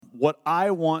what I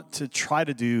want to try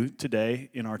to do today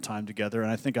in our time together,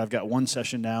 and I think I've got one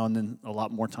session now and then a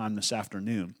lot more time this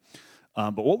afternoon,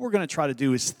 but what we're going to try to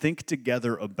do is think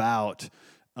together about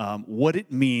what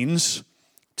it means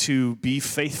to be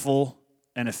faithful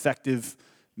and effective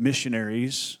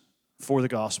missionaries for the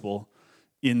gospel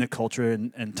in the culture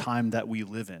and time that we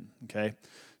live in, okay?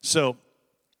 So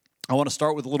I want to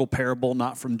start with a little parable,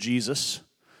 not from Jesus,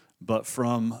 but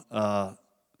from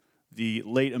the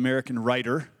late American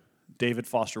writer, David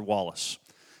Foster Wallace.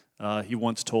 He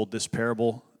once told this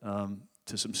parable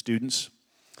to some students.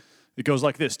 It goes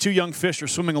like this: 2 young fish are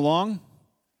swimming along,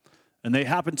 and they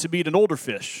happen to meet an older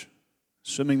fish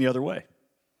swimming the other way.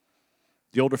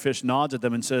 The older fish nods at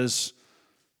them and says,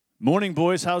 "Morning,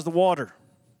 boys, how's the water?"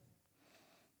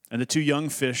 And the 2 young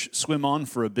fish swim on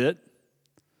for a bit,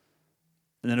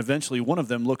 and then eventually one of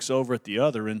them looks over at the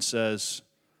other and says,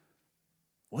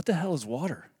 "What the hell is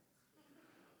water?"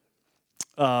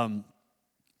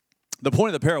 The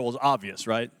point of the parable is obvious,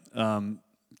 right?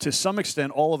 To some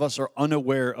extent, all of us are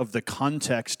unaware of the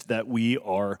context that we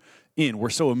are in. We're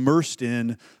so immersed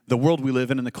in the world we live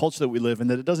in and the culture that we live in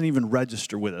that it doesn't even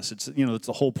register with us. It's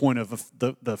the whole point of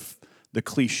the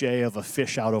cliche of a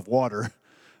fish out of water.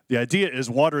 The idea is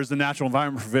water is the natural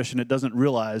environment for fish, and it doesn't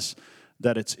realize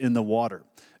that it's in the water.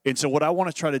 And so what I want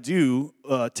to try to do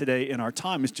today in our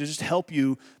time is to just help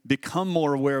you become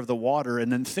more aware of the water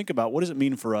and then think about what does it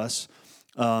mean for us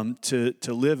to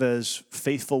live as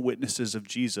faithful witnesses of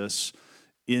Jesus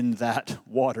in that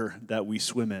water that we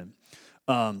swim in.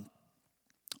 A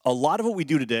lot of what we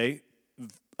do today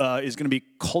is going to be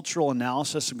cultural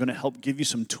analysis. I'm going to help give you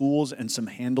some tools and some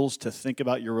handles to think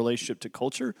about your relationship to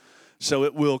culture. So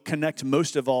it will connect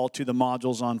most of all to the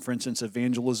modules on, for instance,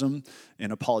 evangelism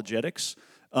and apologetics.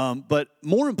 But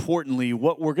more importantly,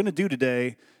 what we're going to do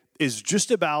today is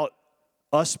just about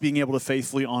us being able to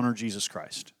faithfully honor Jesus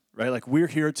Christ, right? Like we're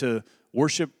here to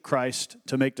worship Christ,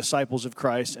 to make disciples of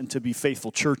Christ, and to be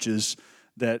faithful churches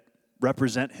that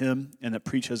represent him and that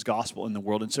preach his gospel in the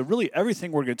world. And so really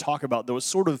everything we're going to talk about, those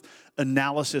sort of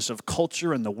analysis of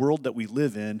culture and the world that we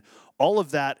live in, all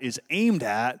of that is aimed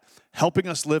at helping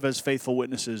us live as faithful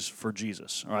witnesses for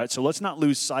Jesus, all right? So let's not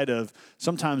lose sight of,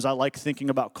 sometimes I like thinking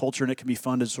about culture, and it can be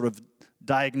fun to sort of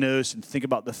diagnose and think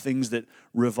about the things that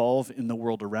revolve in the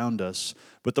world around us.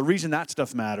 But the reason that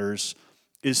stuff matters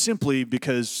is simply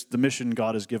because the mission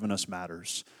God has given us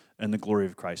matters, and the glory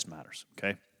of Christ matters,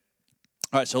 okay?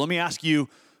 All right, so let me ask you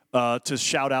to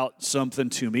shout out something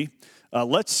to me.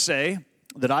 Let's say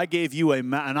that I gave you a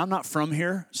map, and I'm not from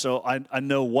here, so I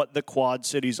know what the Quad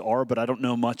Cities are, but I don't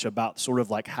know much about sort of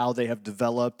like how they have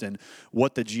developed and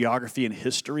what the geography and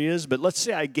history is. But let's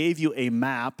say I gave you a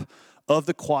map of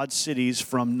the Quad Cities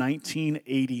from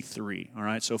 1983, all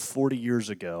right, so 40 years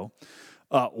ago.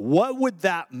 What would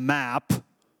that map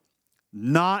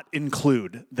not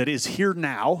include that is here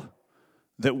now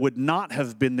that would not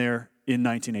have been there in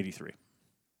 1983?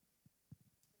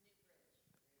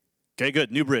 Okay, good.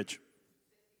 New Bridge.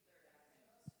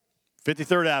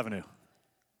 53rd Avenue.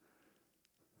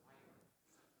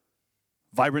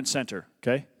 Vibrant Center,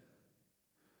 okay?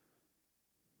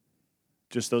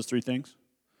 Just those 3 things?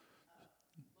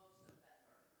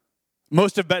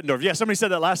 Most of Bettendorf. Yeah, somebody said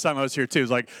that last time I was here too.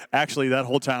 It's like, actually, that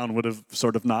whole town would have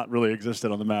sort of not really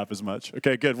existed on the map as much.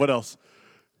 Okay, good. What else?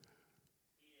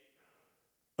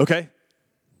 Okay.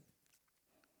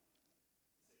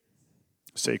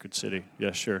 Sacred City.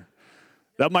 Yeah, sure.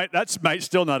 That might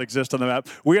still not exist on the map.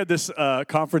 We had this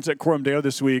conference at Coram Deo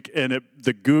this week, and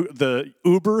the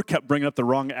Uber kept bringing up the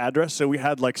wrong address, so we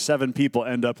had like 7 people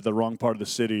end up at the wrong part of the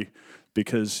city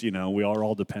because, we are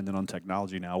all dependent on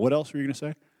technology now. What else were you going to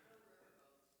say?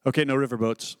 Okay, no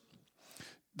riverboats.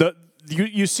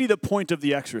 You see the point of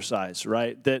the exercise,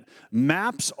 right? That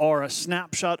maps are a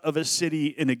snapshot of a city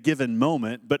in a given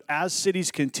moment, but as cities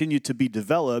continue to be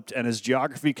developed and as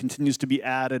geography continues to be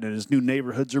added and as new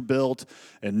neighborhoods are built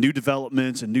and new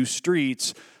developments and new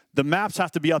streets, the maps have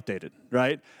to be updated,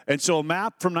 right? And so a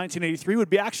map from 1983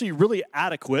 would be actually really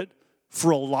adequate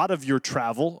for a lot of your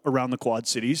travel around the Quad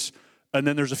Cities, and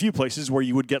then there's a few places where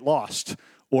you would get lost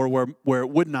or where it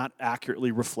would not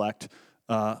accurately reflect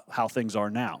how things are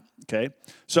now, okay?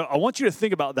 So I want you to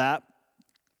think about that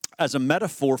as a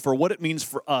metaphor for what it means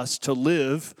for us to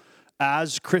live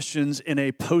as Christians in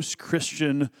a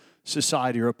post-Christian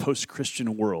society or a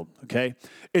post-Christian world, okay?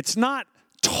 It's not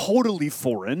totally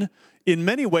foreign. In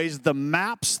many ways, the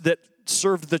maps that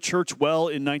served the church well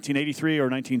in 1983 or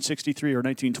 1963 or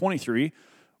 1923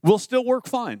 will still work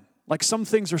fine. Like some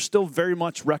things are still very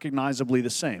much recognizably the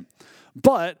same.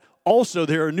 But also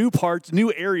there are new parts,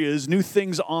 new areas, new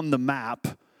things on the map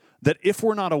that if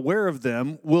we're not aware of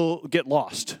them, will get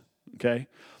lost okay?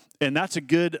 And that's a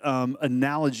good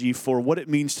analogy for what it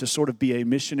means to sort of be a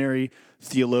missionary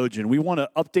theologian. We want to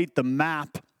update the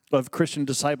map of Christian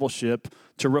discipleship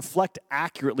to reflect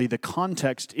accurately the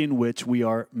context in which we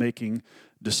are making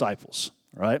disciples,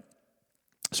 right?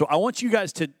 So I want you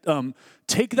guys to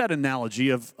take that analogy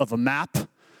of a map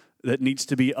that needs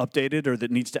to be updated or that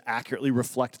needs to accurately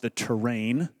reflect the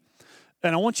terrain.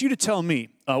 And I want you to tell me,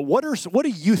 what do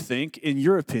you think, in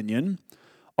your opinion,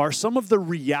 are some of the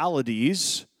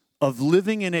realities of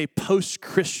living in a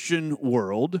post-Christian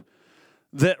world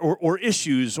that, or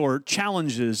issues or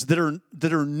challenges that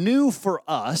are new for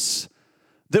us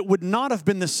that would not have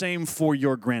been the same for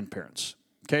your grandparents?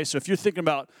 Okay, so if you're thinking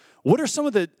about what are some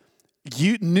of the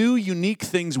new, unique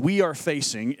things we are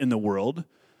facing in the world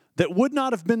that would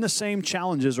not have been the same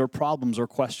challenges or problems or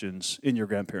questions in your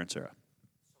grandparents' era?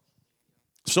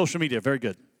 Social media, very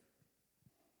good.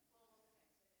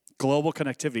 Global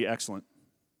connectivity, excellent.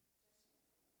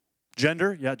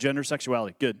 Gender, yeah, gender,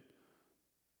 sexuality, good.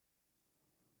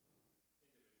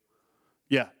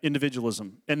 Yeah,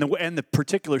 individualism, and the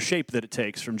particular shape that it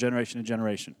takes from generation to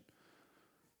generation.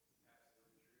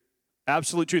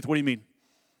 Absolute truth, what do you mean?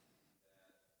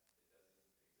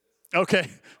 Okay,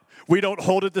 we don't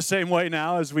hold it the same way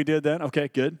now as we did then. Okay,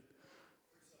 good.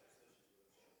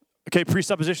 Okay,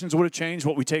 presuppositions would have changed,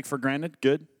 what we take for granted,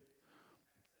 good.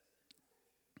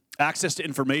 Access to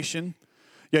information.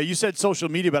 Yeah, you said social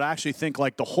media, but I actually think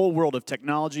like the whole world of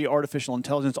technology, artificial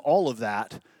intelligence, all of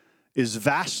that is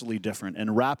vastly different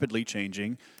and rapidly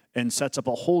changing and sets up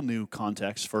a whole new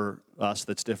context for us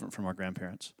that's different from our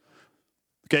grandparents.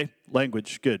 Okay,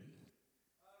 language, good.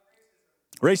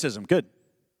 Racism, good.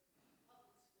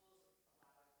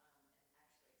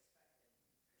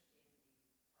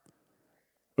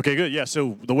 Okay, good. Yeah,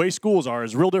 so the way schools are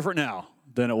is real different now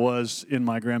than it was in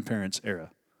my grandparents'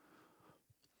 era.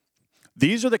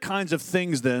 These are the kinds of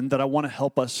things then that I want to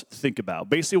help us think about.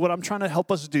 Basically, what I'm trying to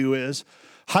help us do is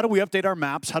how do we update our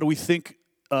maps? How do we think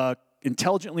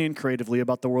intelligently and creatively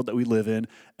about the world that we live in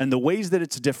and the ways that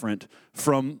it's different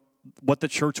from what the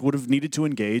church would have needed to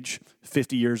engage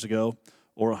 50 years ago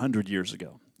or 100 years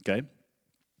ago, okay?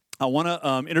 I want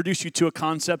to introduce you to a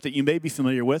concept that you may be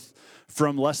familiar with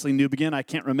from Leslie Niebuhr. I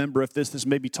can't remember if this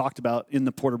may be talked about in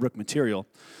the Porterbrook material,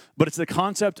 but it's the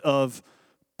concept of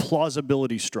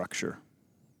plausibility structure.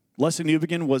 Leslie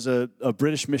Niebuhr was a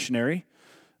British missionary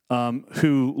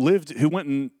who went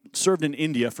and served in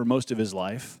India for most of his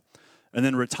life, and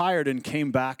then retired and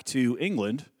came back to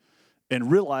England and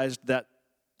realized that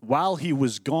while he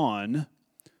was gone,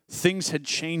 things had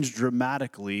changed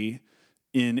dramatically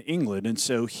in England. And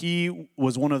so he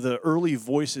was one of the early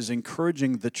voices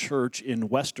encouraging the church in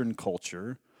Western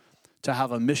culture to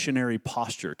have a missionary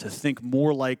posture, to think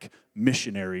more like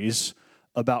missionaries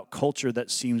about culture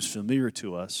that seems familiar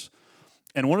to us.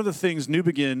 And one of the things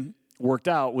Newbegin worked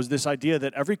out was this idea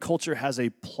that every culture has a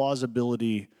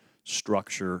plausibility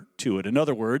structure to it. In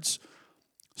other words,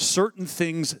 certain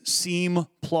things seem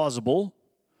plausible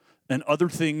and other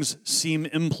things seem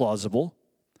implausible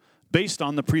based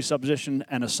on the presupposition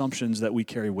and assumptions that we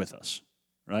carry with us,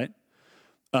 right?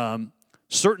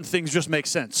 Certain things just make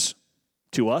sense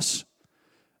to us,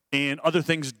 and other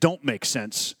things don't make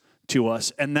sense to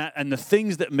us, and the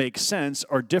things that make sense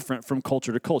are different from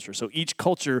culture to culture. So each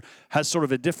culture has sort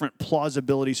of a different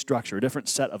plausibility structure, a different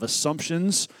set of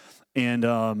assumptions, and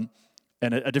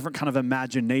a different kind of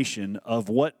imagination of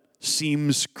what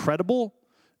seems credible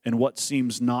and what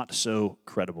seems not so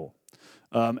credible.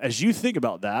 As you think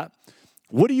about that,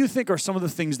 what do you think are some of the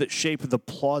things that shape the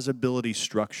plausibility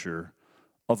structure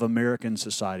of American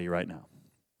society right now?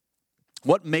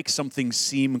 What makes something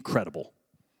seem credible?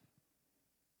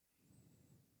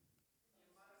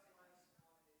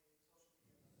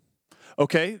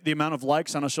 Okay, the amount of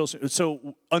likes on a social.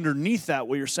 So underneath that,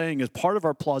 what you're saying is part of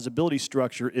our plausibility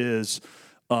structure is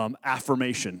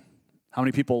affirmation. How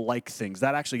many people like things?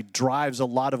 That actually drives a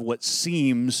lot of what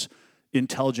seems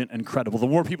intelligent and credible. The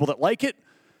more people that like it,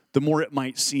 the more it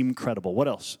might seem credible. What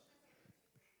else?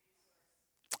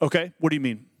 Okay, what do you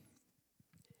mean?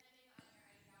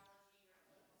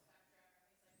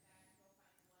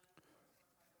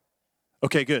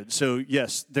 Okay, good. So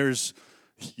yes,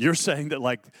 you're saying that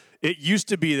like it used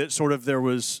to be that sort of there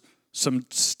was some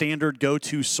standard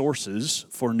go-to sources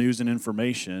for news and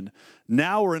information.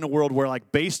 Now we're in a world where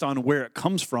like based on where it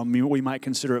comes from, we might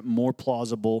consider it more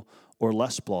plausible or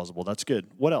less plausible. That's good.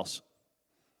 What else?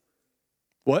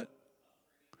 What?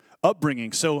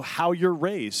 Upbringing. So how you're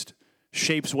raised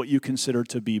shapes what you consider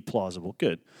to be plausible.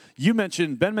 Good.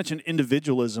 Ben mentioned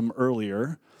individualism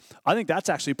earlier. I think that's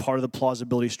actually part of the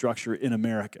plausibility structure in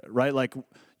America, right? Like,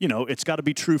 it's got to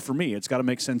be true for me. It's got to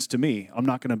make sense to me. I'm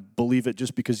not going to believe it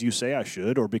just because you say I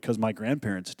should or because my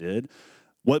grandparents did.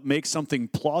 What makes something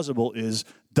plausible is,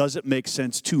 does it make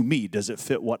sense to me? Does it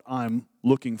fit what I'm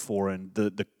looking for and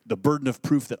the burden of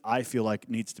proof that I feel like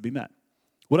needs to be met?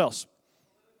 What else?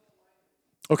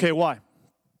 Okay, why?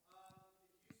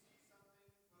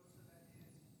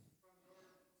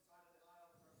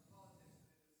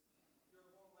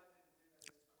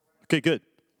 Okay, good.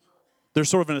 There's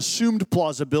sort of an assumed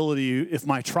plausibility if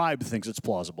my tribe thinks it's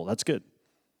plausible. That's good.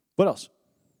 What else?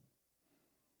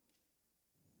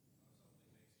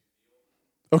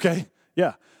 Okay,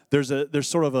 yeah. There's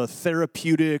sort of a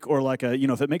therapeutic or like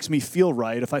if it makes me feel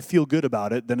right, if I feel good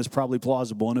about it, then it's probably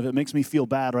plausible. And if it makes me feel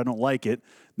bad or I don't like it,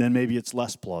 then maybe it's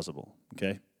less plausible.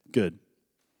 Okay, good.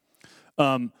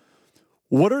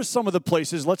 What are some of the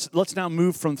places, let's now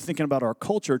move from thinking about our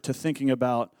culture to thinking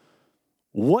about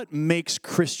what makes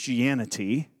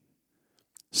Christianity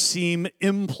seem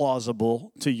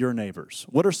implausible to your neighbors?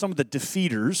 What are some of the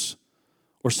defeaters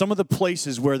or some of the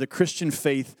places where the Christian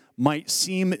faith might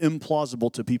seem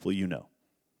implausible to people you know?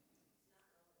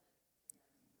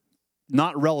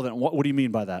 Not relevant. What do you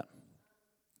mean by that?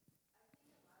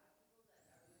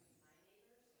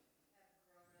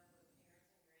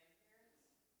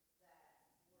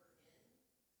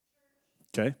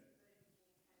 Okay.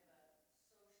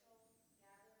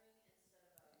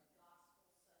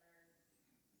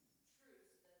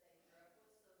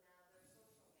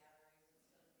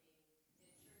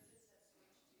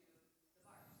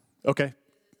 Okay.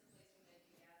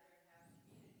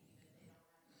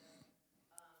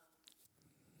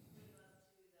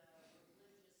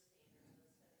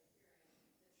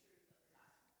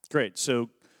 Great.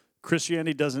 So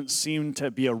Christianity doesn't seem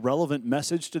to be a relevant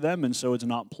message to them, and so it's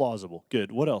not plausible.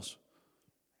 Good. What else?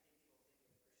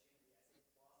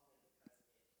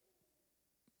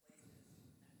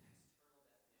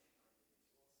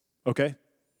 Okay.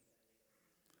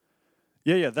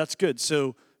 Yeah, that's good.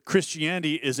 So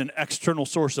Christianity is an external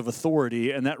source of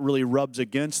authority, and that really rubs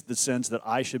against the sense that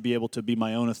I should be able to be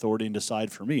my own authority and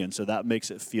decide for me, and so that makes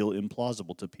it feel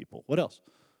implausible to people. What else?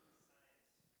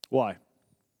 Why?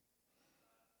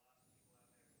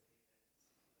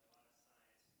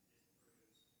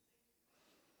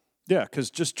 Yeah,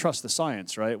 because just trust the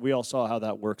science, right? We all saw how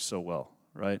that works so well,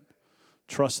 right?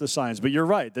 Trust the science. But you're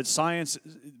right, that science,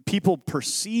 people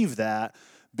perceive that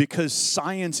because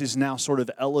science is now sort of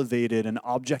elevated and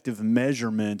objective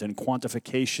measurement and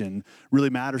quantification really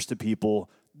matters to people.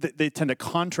 They tend to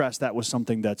contrast that with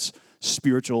something that's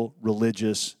spiritual,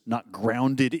 religious, not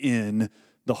grounded in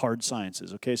the hard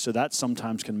sciences, okay? So that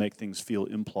sometimes can make things feel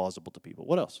implausible to people.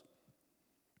 What else?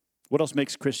 What else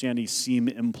makes Christianity seem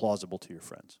implausible to your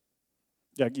friends?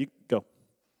 Yeah, you go.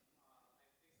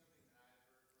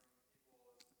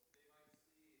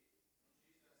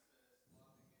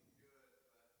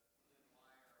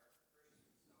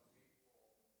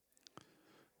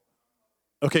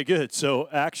 Okay, good. So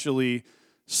actually,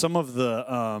 some of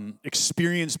the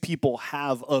experience people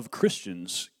have of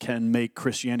Christians can make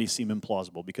Christianity seem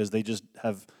implausible because they just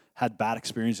have had bad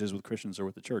experiences with Christians or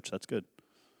with the church. That's good.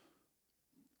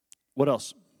 What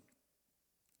else?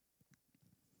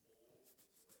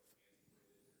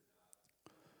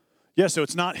 Yeah, so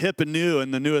it's not hip and new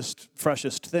and the newest,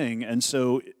 freshest thing. And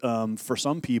so for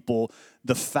some people,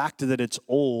 the fact that it's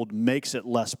old makes it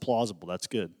less plausible. That's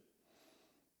good.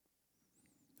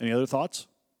 Any other thoughts?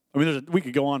 I mean, we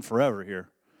could go on forever here.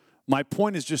 My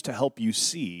point is just to help you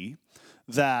see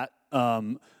that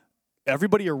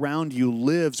everybody around you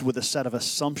lives with a set of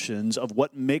assumptions of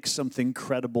what makes something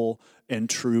credible and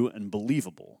true and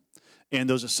believable. And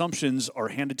those assumptions are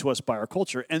handed to us by our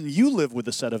culture, and you live with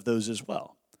a set of those as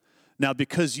well. Now,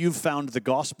 because you've found the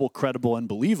gospel credible and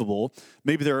believable,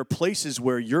 maybe there are places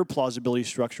where your plausibility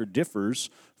structure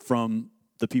differs from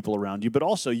the people around you, but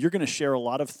also you're going to share a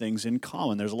lot of things in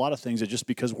common. There's a lot of things that just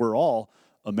because we're all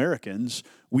Americans,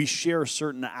 we share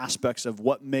certain aspects of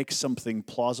what makes something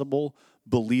plausible,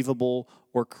 believable,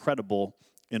 or credible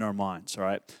in our minds, all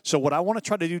right? So what I want to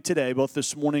try to do today, both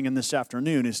this morning and this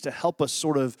afternoon, is to help us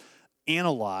sort of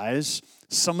analyze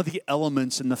some of the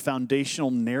elements and the foundational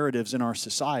narratives in our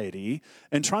society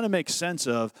and trying to make sense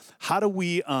of how do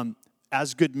we,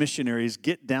 as good missionaries,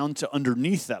 get down to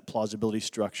underneath that plausibility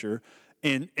structure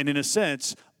and in a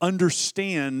sense,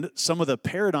 understand some of the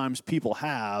paradigms people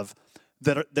have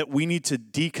that we need to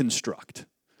deconstruct.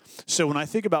 So when I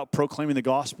think about proclaiming the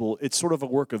gospel, it's sort of a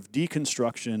work of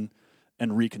deconstruction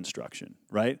and reconstruction,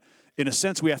 right? In a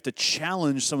sense, we have to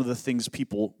challenge some of the things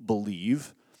people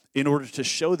believe in order to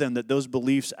show them that those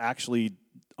beliefs actually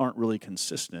aren't really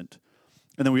consistent.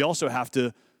 And then we also have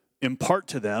to impart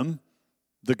to them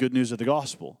the good news of the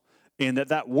gospel. And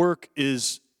that work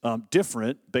is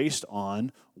different based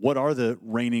on what are the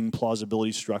reigning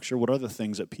plausibility structure, what are the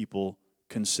things that people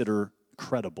consider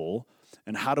credible,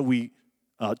 and how do we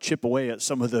chip away at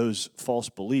some of those false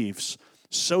beliefs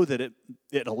so that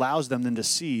it allows them then to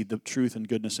see the truth and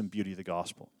goodness and beauty of the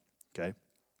gospel, okay?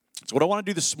 So what I want to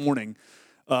do this morning,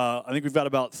 I think we've got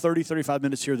about 30, 35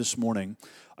 minutes here this morning.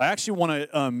 I actually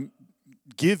want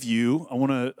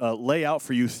to lay out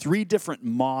for you 3 different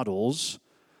models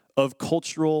of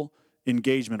cultural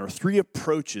engagement, or 3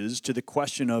 approaches to the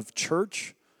question of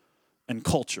church and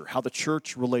culture, how the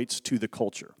church relates to the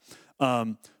culture.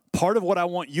 Part of what I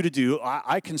want you to do,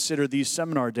 I consider these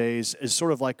seminar days as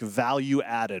sort of like value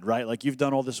added, right? Like you've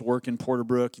done all this work in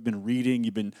Porterbrook, you've been reading,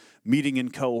 you've been meeting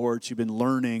in cohorts, you've been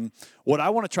learning. What I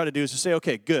want to try to do is to say,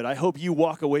 okay, good. I hope you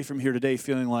walk away from here today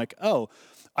feeling like, oh,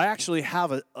 I actually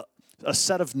have a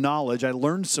set of knowledge. I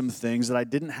learned some things that I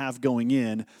didn't have going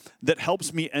in that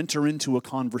helps me enter into a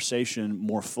conversation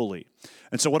more fully.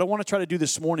 And so what I want to try to do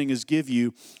this morning is give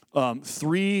you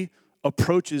 3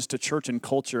 approaches to church and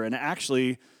culture. And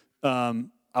actually,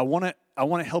 I want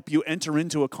to help you enter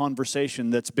into a conversation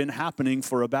that's been happening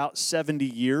for about 70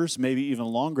 years, maybe even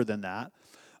longer than that,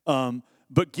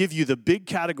 but give you the big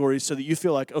categories so that you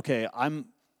feel like, okay, I'm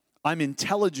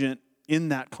intelligent in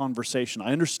that conversation.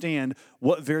 I understand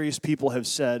what various people have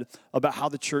said about how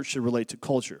the church should relate to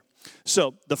culture.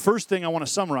 So the first thing I want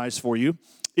to summarize for you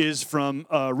is from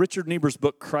Richard Niebuhr's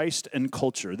book, Christ and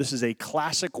Culture. This is a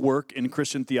classic work in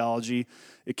Christian theology.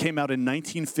 It came out in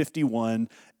 1951,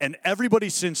 and everybody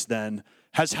since then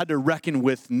has had to reckon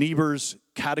with Niebuhr's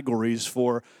categories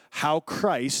for how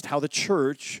the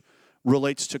church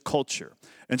relates to culture.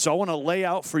 And so I want to lay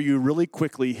out for you really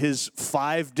quickly his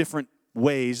 5 different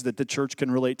ways that the church can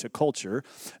relate to culture,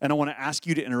 and I want to ask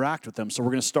you to interact with them. So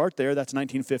we're going to start there. That's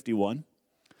 1951.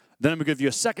 Then I'm going to give you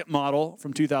a second model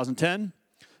from 2010,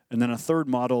 and then a third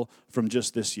model from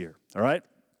just this year, all right?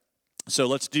 So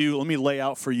let me lay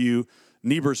out for you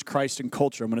Niebuhr's Christ and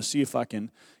Culture. I'm going to see if I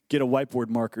can get a whiteboard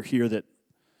marker here that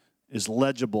is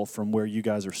legible from where you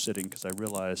guys are sitting, because I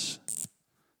realize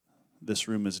this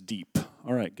room is deep.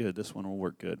 All right, good. This one will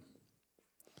work good.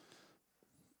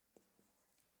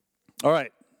 All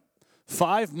right,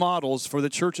 5 models for the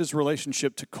church's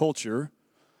relationship to culture,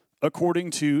 according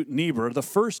to Niebuhr. The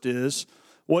first is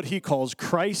what he calls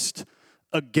Christ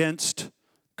against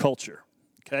culture,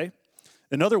 okay?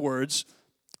 In other words,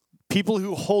 people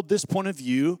who hold this point of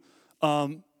view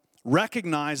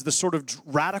recognize the sort of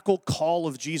radical call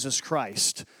of Jesus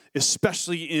Christ,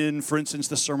 especially in, for instance,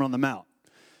 the Sermon on the Mount.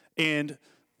 And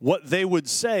what they would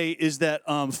say is that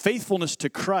faithfulness to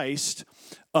Christ,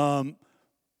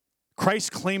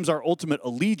 Christ claims our ultimate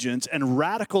allegiance, and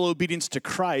radical obedience to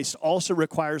Christ also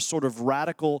requires sort of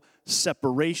radical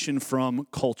separation from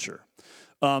culture.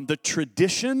 The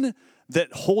tradition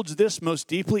that holds this most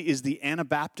deeply is the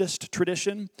Anabaptist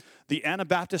tradition. The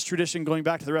Anabaptist tradition, going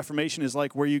back to the Reformation, is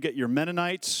like where you get your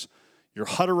Mennonites, your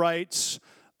Hutterites,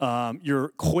 your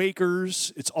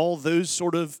Quakers. It's all those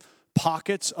sort of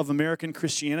pockets of American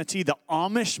Christianity. The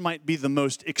Amish might be the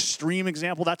most extreme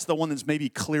example. That's the one that's maybe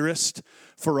clearest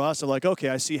for us. Of like, okay,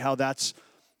 I see how that's,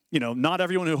 not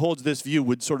everyone who holds this view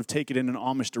would sort of take it in an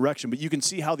Amish direction, but you can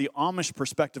see how the Amish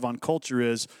perspective on culture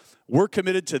is, we're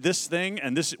committed to this thing,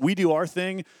 and we do our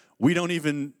thing. We don't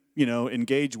even,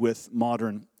 engage with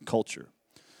modern culture.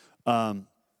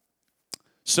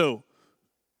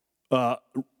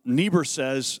 Niebuhr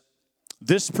says,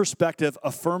 this perspective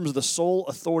affirms the sole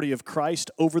authority of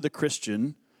Christ over the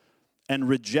Christian and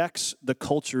rejects the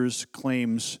culture's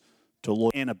claims to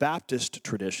loyalty. Anabaptist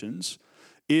traditions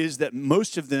is that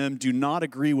most of them do not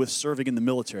agree with serving in the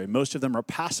military. Most of them are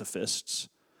pacifists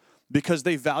because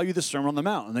they value the Sermon on the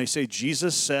Mount. And they say,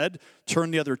 Jesus said,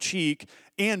 turn the other cheek.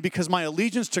 And because my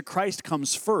allegiance to Christ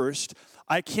comes first,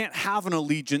 I can't have an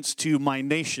allegiance to my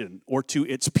nation or to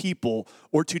its people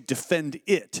or to defend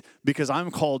it because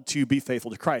I'm called to be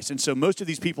faithful to Christ. And so most of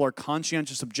these people are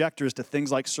conscientious objectors to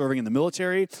things like serving in the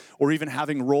military or even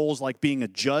having roles like being a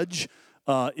judge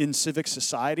in civic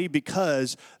society,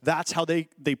 because that's how they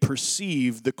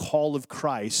perceive the call of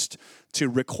Christ to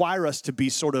require us to be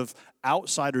sort of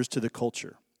outsiders to the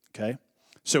culture, okay?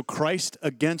 So Christ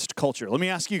against culture. Let me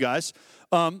ask you guys,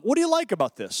 what do you like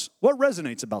about this? What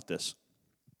resonates about this?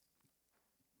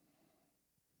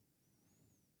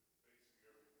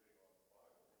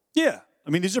 Yeah, I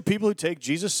mean, these are people who take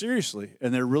Jesus seriously,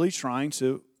 and they're really trying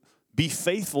to be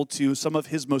faithful to some of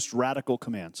his most radical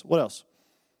commands. What else?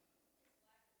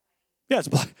 Yeah, it's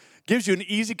black. Gives you an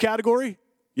easy category.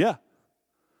 Yeah.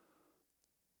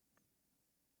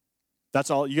 That's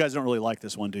all. You guys don't really like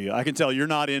this one, do you? I can tell you're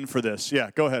not in for this. Yeah,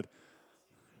 go ahead.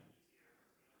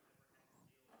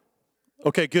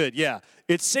 Okay, good. Yeah.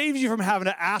 It saves you from having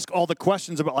to ask all the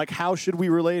questions about like how should we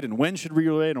relate and when should we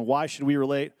relate and why should we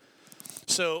relate.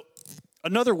 So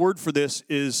another word for this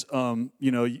is,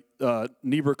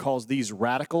 Niebuhr calls these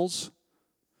radicals.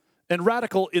 And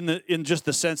radical in just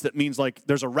the sense that means like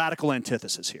there's a radical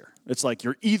antithesis here. It's like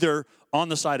you're either on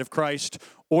the side of Christ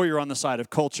or you're on the side of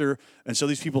culture. And so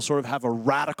these people sort of have a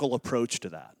radical approach to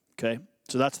that, okay?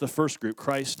 So that's the first group,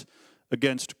 Christ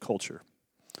against culture.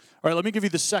 All right, let me give you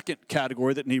the second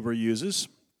category that Niebuhr uses.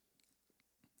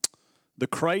 The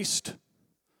Christ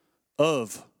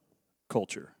of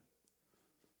culture.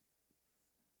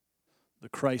 The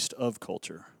Christ of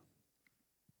culture.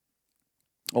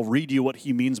 I'll read you what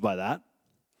he means by that.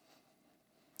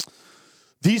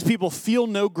 These people feel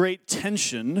no great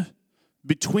tension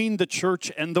between the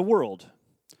church and the world.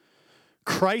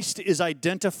 Christ is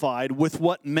identified with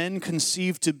what men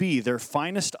conceive to be their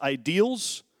finest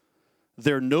ideals,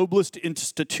 their noblest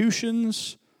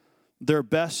institutions, their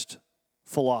best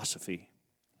philosophy.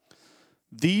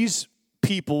 These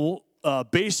people,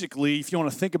 basically, if you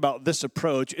want to think about this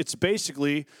approach, it's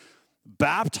basically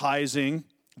baptizing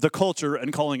the culture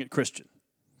and calling it Christian,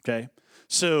 okay?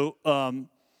 So,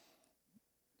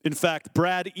 in fact,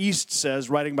 Brad East says,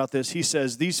 writing about this, he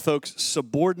says, these folks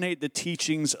subordinate the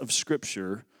teachings of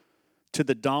Scripture to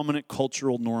the dominant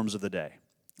cultural norms of the day.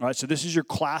 All right, so this is your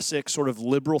classic sort of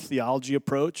liberal theology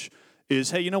approach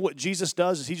is, hey, you know what Jesus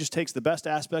does is he just takes the best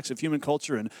aspects of human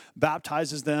culture and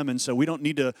baptizes them, and so we don't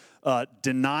need to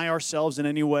deny ourselves in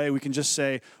any way. We can just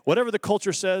say, whatever the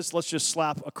culture says, let's just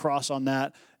slap a cross on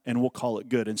that, and we'll call it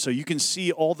good. And so you can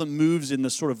see all the moves in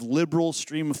the sort of liberal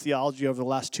stream of theology over the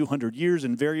last 200 years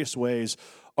in various ways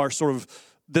are sort of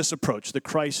this approach, the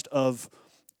Christ of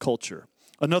culture.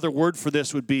 Another word for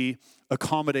this would be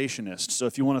accommodationist. So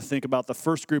if you want to think about the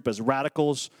first group as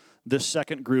radicals, this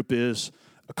second group is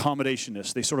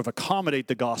accommodationists. They sort of accommodate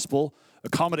the gospel,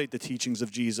 accommodate the teachings of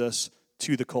Jesus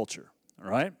to the culture. All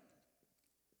right?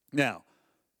 Now,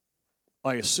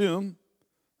 I assume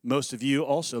most of you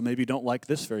also maybe don't like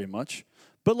this very much,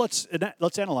 but let's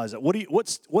analyze it.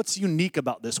 What's unique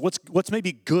about this? What's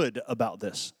maybe good about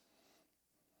this?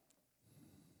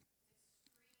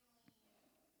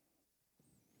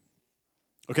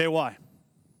 Okay, why?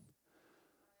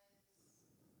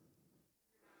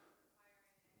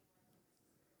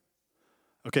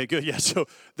 Okay, good. Yeah, so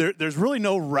there's really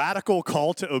no radical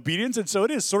call to obedience, and so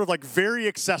it is sort of like very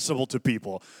accessible to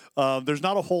people. There's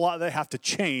not a whole lot they have to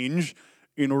change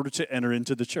in order to enter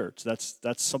into the church. That's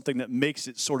something that makes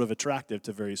it sort of attractive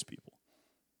to various people.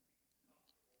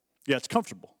 Yeah, it's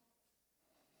comfortable.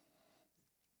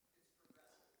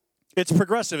 It's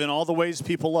progressive in all the ways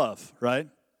people love, right?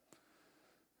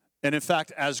 And in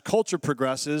fact, as culture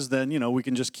progresses, then, we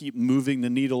can just keep moving the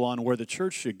needle on where the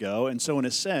church should go. And so in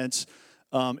a sense,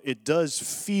 it does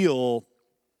feel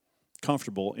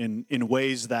comfortable in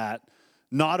ways that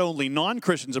not only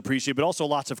non-Christians appreciate, but also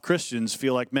lots of Christians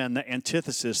feel like, man, the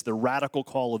antithesis, the radical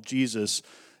call of Jesus,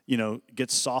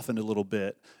 gets softened a little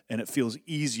bit, and it feels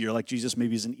easier, like Jesus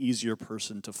maybe is an easier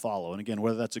person to follow. And again,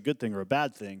 whether that's a good thing or a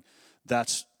bad thing,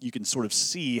 you can sort of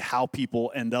see how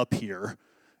people end up here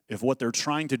if what they're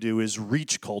trying to do is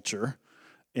reach culture,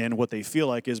 and what they feel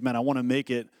like is, man, I want to make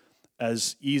it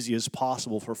as easy as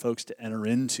possible for folks to enter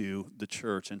into the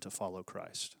church and to follow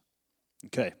Christ.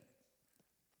 Okay.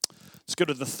 Let's go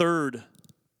to the third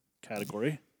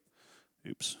category.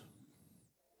 Oops.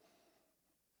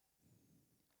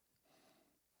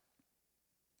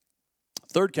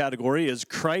 Third category is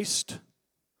Christ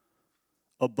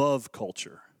above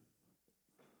culture.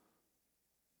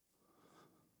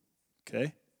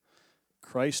 Okay?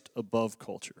 Christ above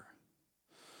culture.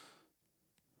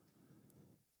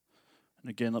 And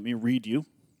again, let me read you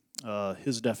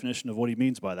his definition of what he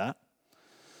means by that.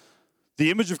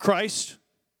 The image of Christ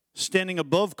standing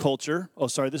above culture. Oh,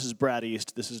 sorry, this is Brad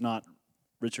East. This is not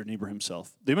Richard Niebuhr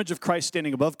himself. The image of Christ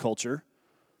standing above culture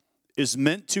is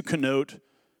meant to connote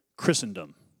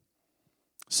Christendom.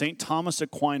 St. Thomas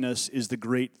Aquinas is the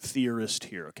great theorist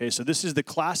here. Okay, so this is the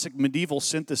classic medieval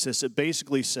synthesis. It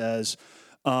basically says,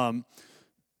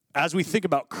 as we think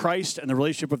about Christ and the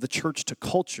relationship of the church to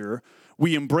culture,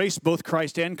 we embrace both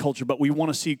Christ and culture, but we want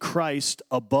to see Christ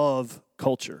above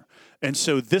culture. And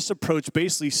so this approach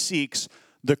basically seeks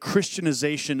the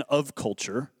Christianization of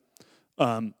culture,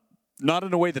 not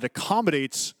in a way that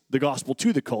accommodates the gospel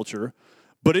to the culture,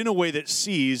 but in a way that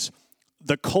sees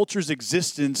the culture's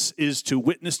existence is to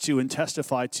witness to and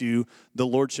testify to the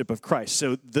lordship of Christ.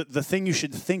 So the thing you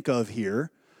should think of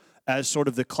here as sort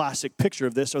of the classic picture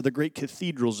of this, are the great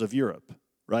cathedrals of Europe,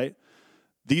 right?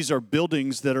 These are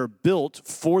buildings that are built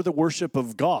for the worship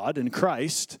of God and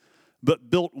Christ, but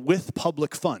built with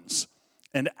public funds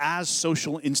and as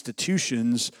social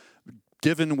institutions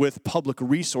given with public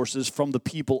resources from the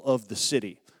people of the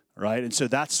city, right? And so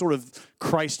that's sort of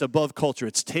Christ above culture.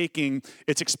 It's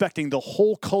expecting the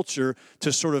whole culture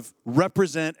to sort of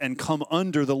represent and come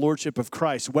under the lordship of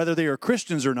Christ. Whether they are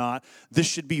Christians or not, this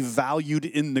should be valued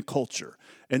in the culture.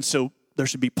 And so there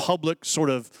should be public sort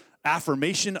of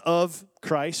affirmation of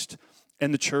Christ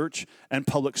and the church and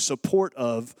public support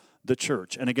of the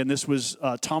church. And again, this was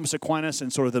Thomas Aquinas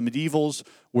and sort of the medievals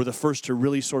were the first to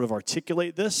really sort of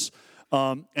articulate this.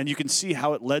 And you can see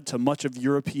how it led to much of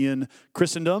European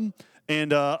Christendom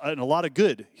and a lot of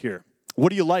good here. What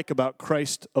do you like about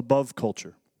Christ above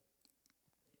culture?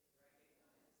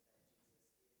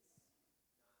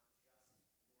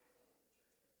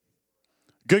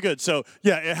 Good. So,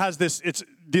 yeah, it has this, it's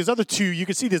these other two, you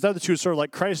can see these other two are sort of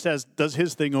like Christ does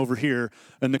his thing over here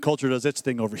and the culture does its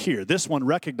thing over here. This one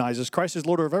recognizes Christ is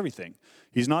Lord over everything.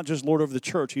 He's not just Lord over the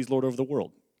church, he's Lord over the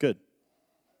world. Good.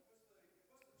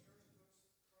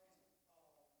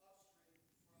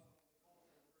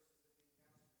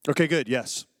 Okay, good,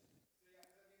 yes.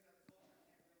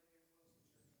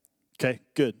 Okay,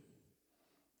 good.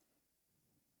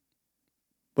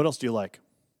 What else do you like?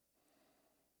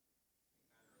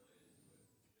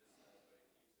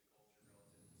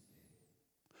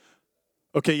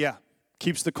 Okay, yeah.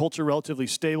 Keeps the culture relatively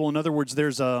stable. In other words,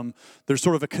 there's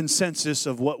sort of a consensus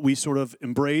of what we sort of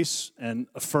embrace and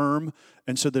affirm,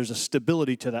 and so there's a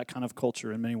stability to that kind of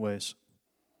culture in many ways.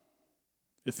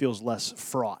 It feels less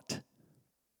fraught.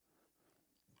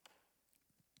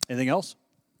 Anything else?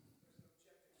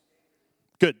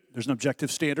 Good. There's an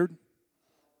objective standard.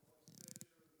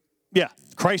 Yeah,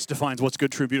 Christ defines what's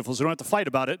good, true, and beautiful, so we don't have to fight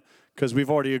about it because we've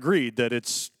already agreed that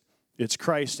it's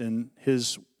Christ and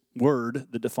his word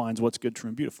that defines what's good, true,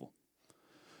 and beautiful.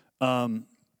 All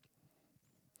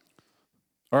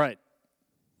right.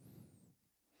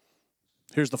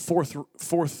 Here's the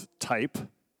fourth type.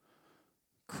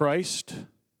 Christ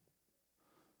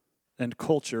and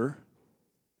culture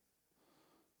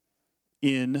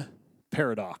in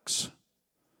paradox.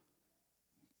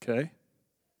 Okay?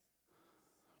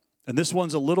 And this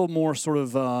one's a little more sort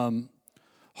of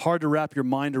hard to wrap your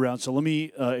mind around, so let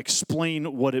me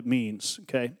explain what it means,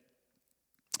 okay?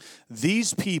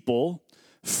 These people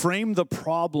frame the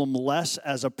problem less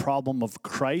as a problem of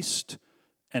Christ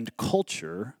and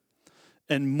culture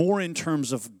and more in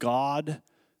terms of God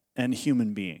and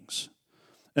human beings.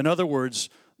 In other words,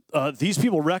 these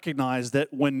people recognize that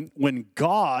when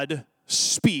God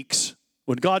speaks,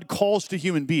 when God calls to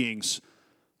human beings,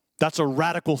 that's a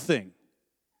radical thing.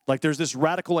 Like there's this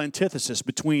radical antithesis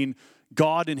between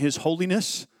God in his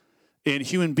holiness and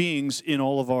human beings in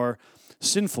all of our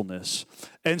sinfulness.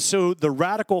 And so the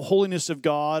radical holiness of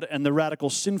God and the radical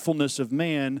sinfulness of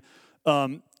man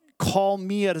call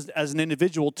me as an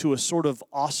individual to a sort of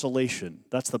oscillation.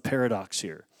 That's the paradox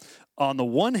here. On the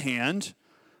one hand,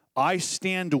 I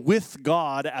stand with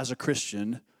God as a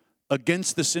Christian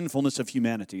against the sinfulness of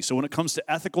humanity. So when it comes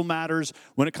to ethical matters,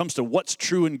 when it comes to what's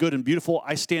true and good and beautiful,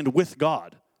 I stand with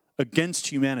God against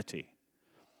humanity.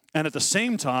 And at the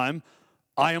same time,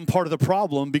 I am part of the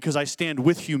problem because I stand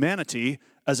with humanity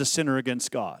as a sinner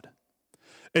against God.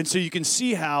 And so you can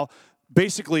see how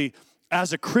basically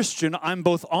as a Christian, I'm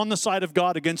both on the side of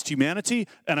God against humanity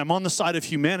and I'm on the side of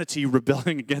humanity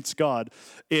rebelling against God.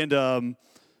 And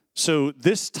so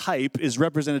this type is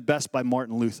represented best by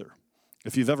Martin Luther.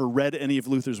 If you've ever read any of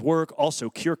Luther's work, also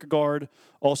Kierkegaard,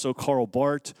 also Karl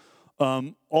Barth,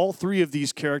 all three of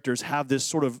these characters have this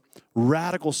sort of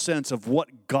radical sense of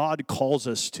what God calls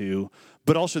us to,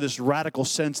 but also this radical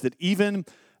sense that even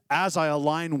as I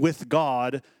align with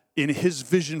God in his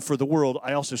vision for the world,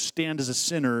 I also stand as a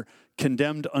sinner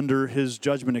condemned under his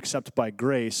judgment except by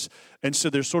grace. And so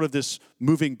there's sort of this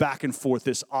moving back and forth,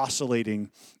 this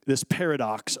oscillating, this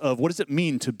paradox of what does it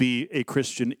mean to be a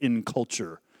Christian in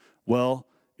culture? Well,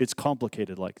 it's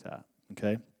complicated like that,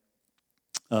 okay?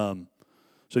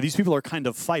 So these people are kind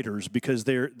of fighters because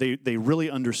they really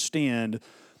understand.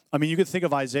 I mean, you could think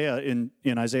of Isaiah in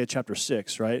Isaiah chapter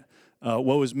 6, right?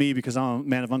 Woe is me because I'm a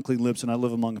man of unclean lips and I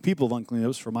live among a people of unclean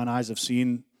lips, for mine eyes have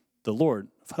seen the Lord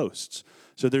of hosts.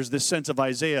 So there's this sense of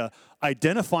Isaiah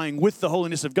identifying with the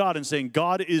holiness of God and saying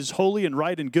God is holy and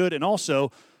right and good, and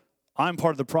also I'm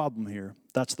part of the problem here.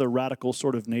 That's the radical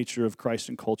sort of nature of Christ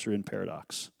and culture in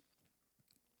paradox.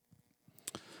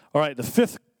 All right, the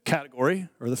fifth category,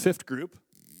 or the fifth group,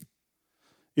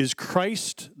 is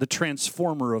Christ, the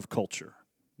transformer of culture.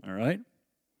 All right?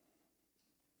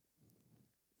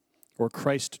 or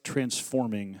Christ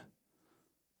transforming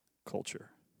culture?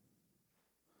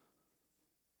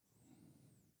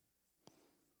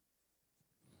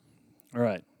 All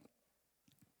right.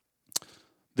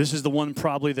 This is the one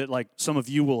probably that like some of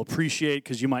you will appreciate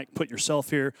because you might put yourself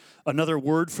here. Another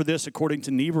word for this, according to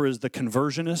Niebuhr, is the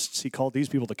conversionists. He called these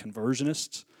people the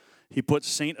conversionists. He puts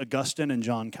St. Augustine and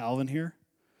John Calvin here.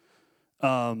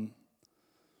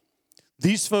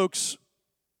 These folks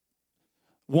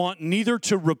want neither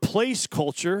to replace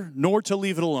culture nor to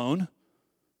leave it alone,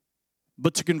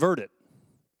 but to convert it,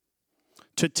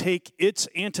 to take its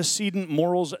antecedent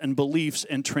morals and beliefs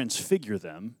and transfigure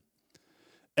them.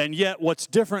 And yet what's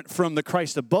different from the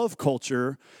Christ above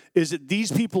culture is that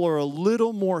these people are a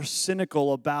little more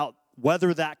cynical about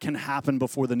whether that can happen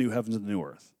before the new heavens and the new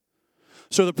earth.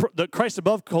 So the Christ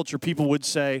above culture people would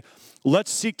say, let's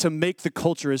seek to make the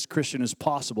culture as Christian as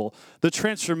possible. The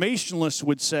transformationalists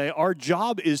would say, our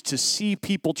job is to see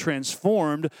people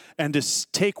transformed and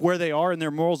to take where they are in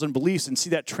their morals and beliefs and see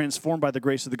that transformed by the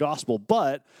grace of the gospel.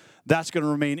 But that's going to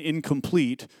remain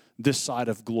incomplete this side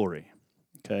of glory,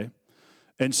 okay?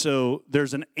 And so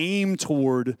there's an aim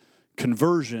toward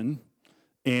conversion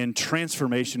and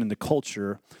transformation in the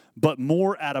culture, but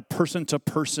more at a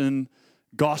person-to-person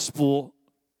gospel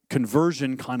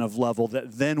conversion kind of level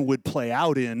that then would play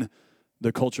out in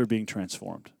the culture being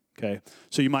transformed, okay?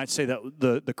 So you might say that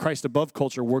the Christ above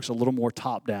culture works a little more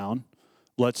top-down.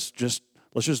 Let's just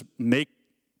make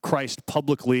Christ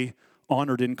publicly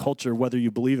honored in culture, whether you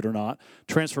believe it or not.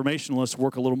 Transformationalists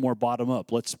work a little more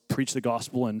bottom-up. Let's preach the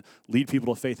gospel and lead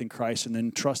people to faith in Christ and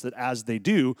then trust that as they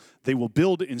do, they will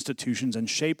build institutions and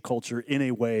shape culture in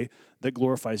a way that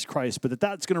glorifies Christ, but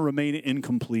that's going to remain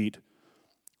incomplete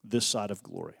this side of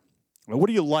glory. Now, what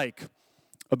do you like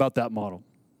about that model?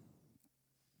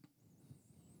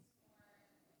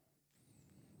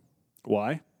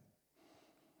 Why?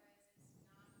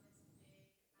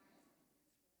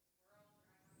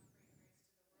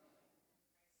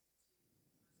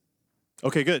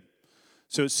 Okay, good.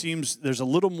 So it seems there's a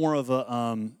little more of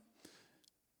a,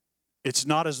 it's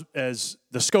not as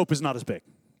the scope is not as big.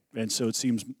 And so it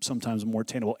seems sometimes more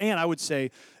attainable. And I would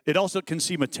say it also can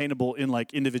seem attainable in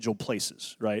like individual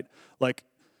places, right? Like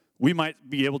we might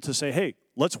be able to say, hey,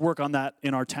 let's work on that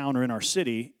in our town or in our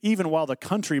city, even while the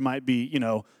country might be,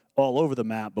 all over the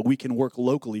map, but we can work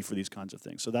locally for these kinds of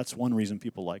things. So that's one reason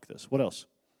people like this. What else?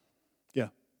 Yeah.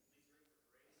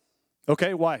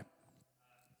 Okay, why?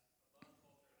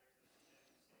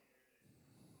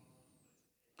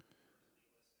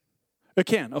 It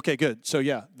can. Okay, good. So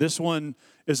yeah, this one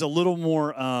is a little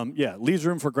more, leaves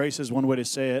room for grace is one way to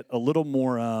say it, a little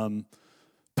more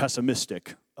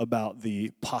pessimistic about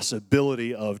the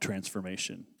possibility of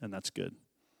transformation, and that's good.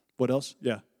 What else?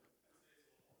 Yeah.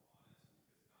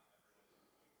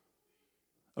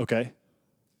 Okay.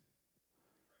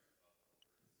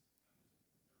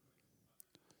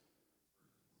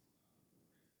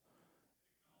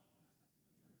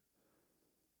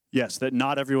 Yes, that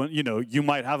not everyone, you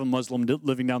might have a Muslim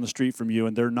living down the street from you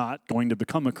and they're not going to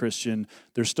become a Christian.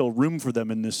 There's still room for them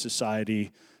in this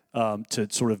society to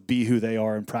sort of be who they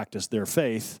are and practice their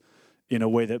faith in a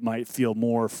way that might feel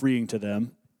more freeing to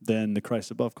them than the Christ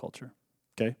above culture.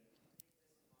 Okay?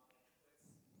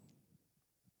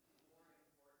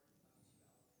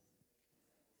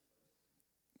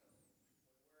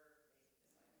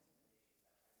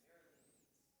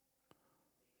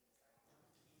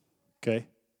 Okay?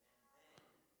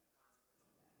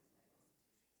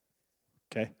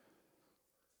 Okay?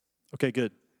 Okay,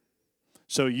 good.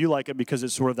 So you like it because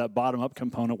it's sort of that bottom-up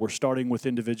component. We're starting with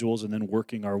individuals and then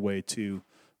working our way to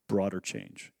broader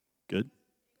change. Good?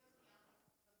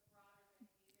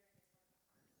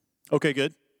 Okay,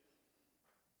 good.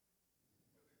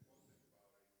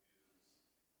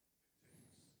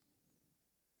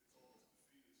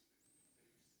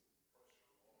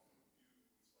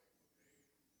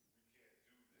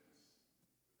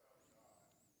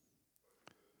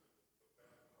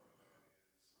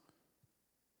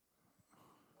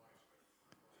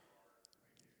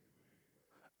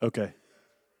 Okay.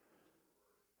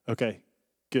 Okay,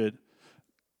 good.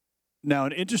 Now,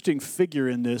 an interesting figure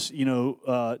in this,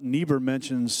 Niebuhr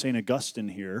mentions St. Augustine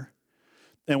here.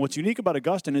 And what's unique about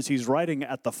Augustine is he's writing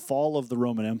at the fall of the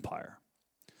Roman Empire.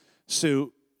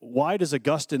 So why does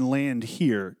Augustine land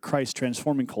here, Christ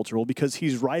transforming culture? Well, because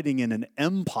he's writing in an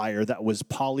empire that was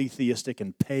polytheistic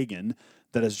and pagan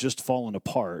that has just fallen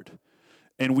apart.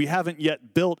 And we haven't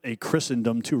yet built a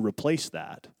Christendom to replace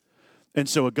that. And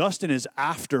so Augustine is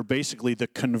after basically the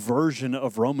conversion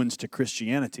of Romans to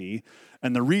Christianity.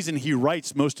 And the reason he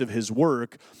writes most of his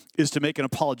work is to make an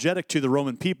apologetic to the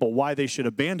Roman people why they should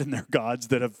abandon their gods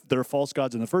that are false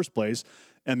gods in the first place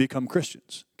and become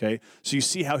Christians. Okay? So you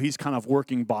see how he's kind of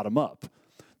working bottom up.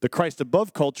 The Christ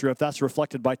above culture, if that's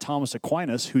reflected by Thomas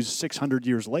Aquinas, who's 600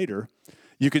 years later,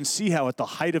 you can see how at the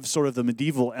height of sort of the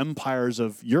medieval empires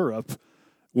of Europe,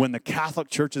 when the Catholic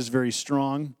Church is very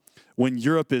strong, when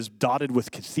Europe is dotted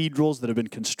with cathedrals that have been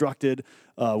constructed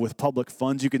with public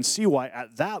funds, you can see why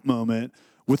at that moment,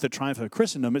 with the triumph of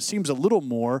Christendom, it seems a little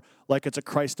more like it's a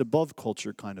Christ above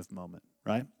culture kind of moment,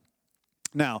 right?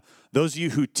 Now, those of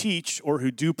you who teach or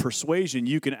who do persuasion,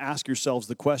 you can ask yourselves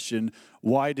the question,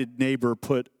 why did Niebuhr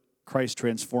put Christ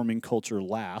transforming culture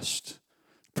last?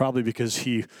 Probably because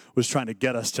he was trying to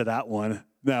get us to that one.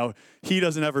 Now, he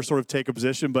doesn't ever sort of take a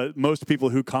position, but most people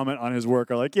who comment on his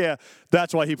work are like, yeah,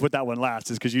 that's why he put that one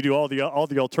last, is because you do all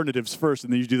the alternatives first,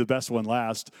 and then you do the best one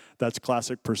last. That's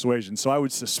classic persuasion. So I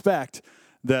would suspect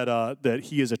that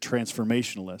he is a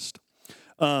transformationalist.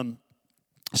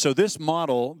 So this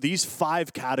model, these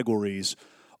 5 categories,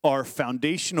 are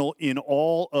foundational in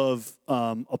all of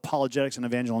apologetics and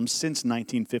evangelism since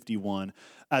 1951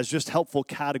 as just helpful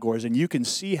categories. And you can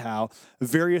see how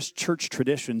various church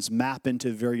traditions map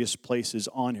into various places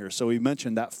on here. So we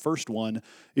mentioned that first one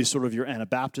is sort of your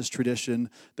Anabaptist tradition.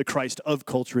 The Christ of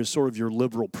culture is sort of your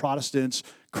liberal Protestants.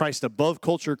 Christ above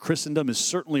culture, Christendom, is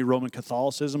certainly Roman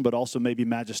Catholicism, but also maybe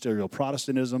magisterial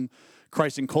Protestantism.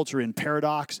 Christ in culture in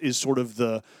paradox is sort of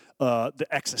the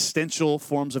existential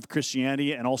forms of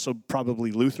Christianity and also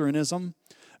probably Lutheranism.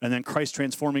 And then Christ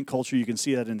transforming culture, you can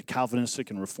see that in the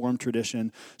Calvinistic and Reformed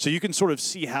tradition. So you can sort of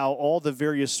see how all the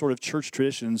various sort of church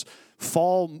traditions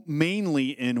fall mainly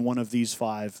in one of these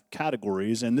 5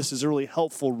 categories. And this is a really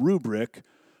helpful rubric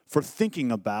for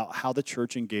thinking about how the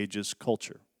church engages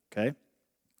culture, okay?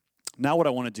 Now what I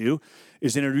want to do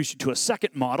is introduce you to a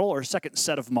second model or a second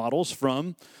set of models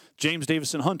from James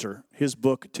Davison Hunter, his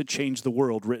book, To Change the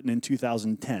World, written in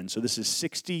 2010. So this is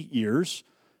 60 years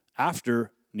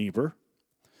after Niebuhr.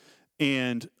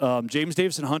 And James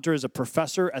Davison Hunter is a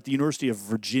professor at the University of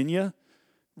Virginia,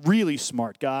 really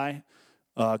smart guy,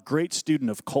 great student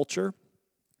of culture.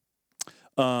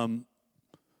 I'm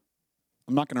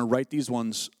not going to write these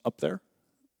ones up there,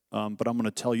 but I'm going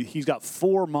to tell you, he's got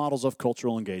 4 models of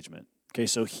cultural engagement. Okay,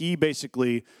 so he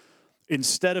basically,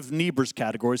 instead of Niebuhr's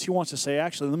categories, he wants to say,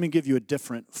 actually, let me give you a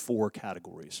different 4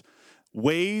 categories.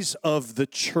 Ways of the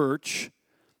church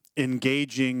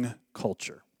engaging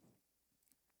culture.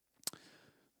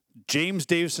 James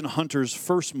Davison Hunter's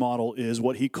first model is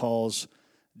what he calls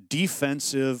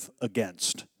defensive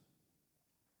against.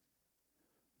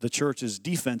 The church is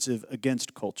defensive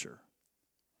against culture.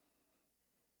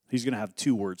 He's going to have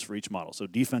 2 words for each model, so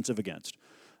defensive against.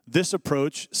 This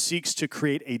approach seeks to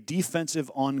create a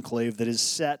defensive enclave that is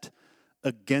set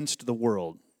against the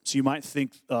world. So you might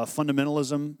think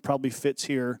fundamentalism probably fits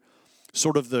here.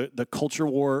 Sort of the culture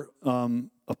war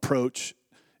approach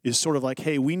is sort of like,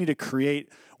 hey, we need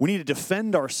to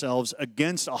defend ourselves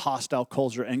against a hostile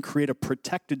culture and create a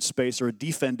protected space or a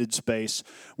defended space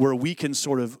where we can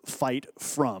sort of fight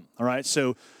from, all right?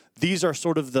 So these are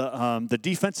sort of the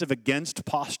defensive against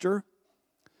posture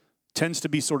tends to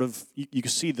be sort of, you can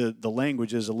see the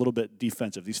language is a little bit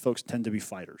defensive. These folks tend to be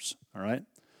fighters, all right?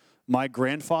 My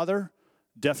grandfather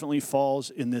definitely falls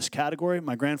in this category.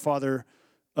 My grandfather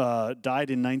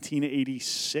died in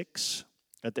 1986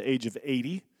 at the age of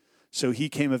 80. So he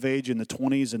came of age in the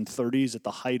 20s and 30s at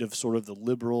the height of sort of the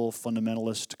liberal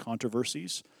fundamentalist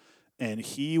controversies. And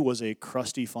he was a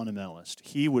crusty fundamentalist.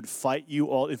 He would fight you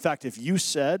all. In fact, if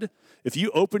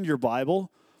you opened your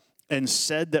Bible and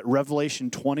said that Revelation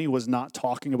 20 was not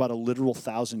talking about a literal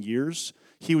 1,000 years,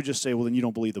 he would just say, well, then you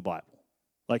don't believe the Bible.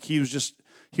 Like he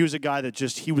was a guy that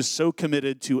he was so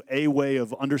committed to a way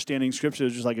of understanding Scripture.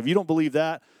 It's just like, if you don't believe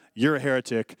that, you're a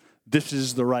heretic. This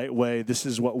is the right way. This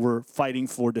is what we're fighting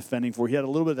for, defending for. He had a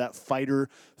little bit of that fighter,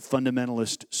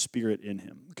 fundamentalist spirit in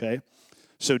him, okay?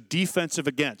 So defensive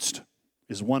against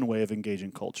is one way of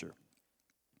engaging culture.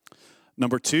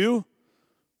 Number 2,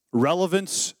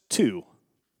 relevance to.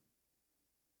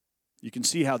 You can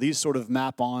see how these sort of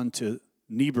map on to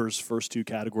Niebuhr's first 2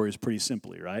 categories pretty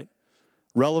simply, right?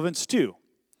 Relevance to.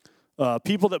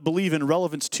 People that believe in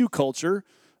relevance to culture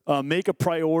make a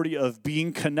priority of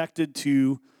being connected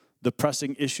to the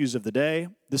pressing issues of the day.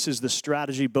 This is the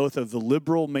strategy both of the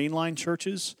liberal mainline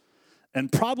churches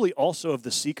and probably also of the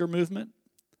seeker movement.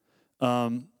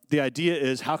 The idea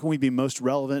is, how can we be most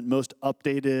relevant, most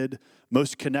updated,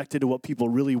 most connected to what people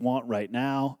really want right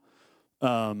now?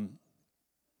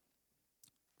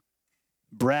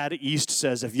 Brad East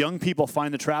says, if young people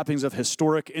find the trappings of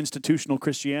historic institutional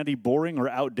Christianity boring or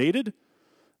outdated,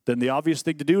 then the obvious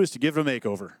thing to do is to give it a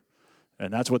makeover.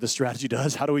 And that's what the strategy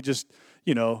does. How do we just,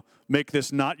 make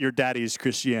this not your daddy's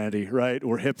Christianity, right?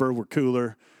 We're hipper, we're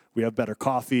cooler, we have better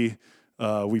coffee,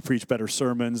 we preach better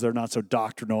sermons. They're not so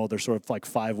doctrinal. They're sort of like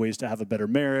 5 ways to have a better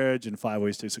marriage and 5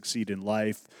 ways to succeed in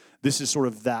life. This is sort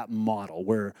of that model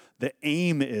where the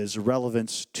aim is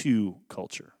relevance to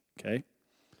culture, okay?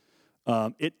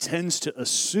 It tends to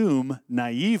assume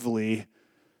naively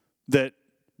that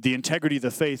the integrity of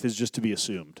the faith is just to be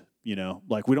assumed.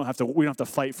 Like we don't have to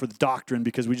fight for the doctrine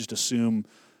because we just assume,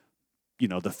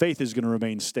 the faith is going to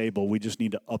remain stable. We just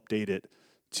need to update it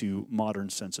to modern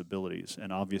sensibilities.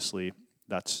 And obviously,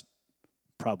 that's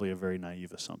probably a very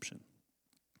naive assumption.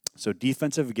 So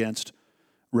defensive against,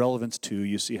 relevance to,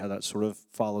 you see how that sort of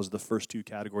follows the first 2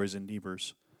 categories in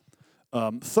Niebuhr's.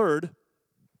 Third,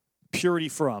 purity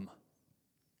from.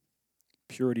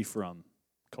 Purity from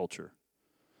culture.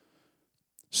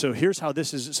 So here's how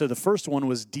this is. So the first one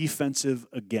was defensive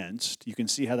against. You can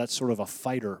see how that's sort of a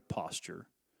fighter posture.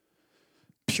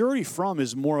 Purity from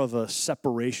is more of a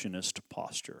separationist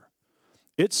posture.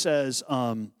 It says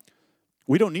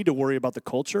we don't need to worry about the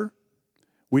culture.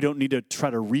 We don't need to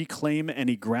try to reclaim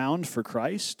any ground for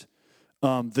Christ.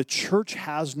 The church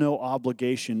has no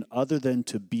obligation other than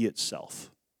to be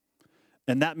itself.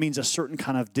 And that means a certain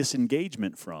kind of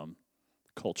disengagement from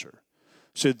culture.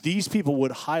 So these people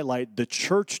would highlight the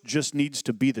church just needs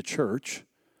to be the church.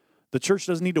 The church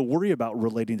doesn't need to worry about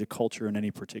relating to culture in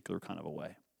any particular kind of a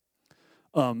way.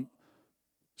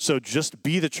 So just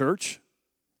be the church,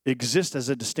 exist as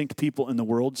a distinct people in the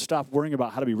world, stop worrying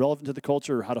about how to be relevant to the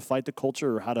culture or how to fight the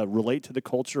culture or how to relate to the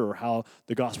culture or how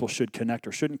the gospel should connect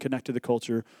or shouldn't connect to the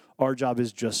culture. Our job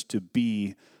is just to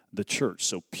be the church,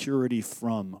 so purity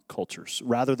from cultures.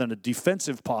 Rather than a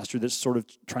defensive posture that's sort of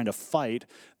trying to fight,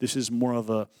 this is more of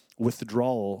a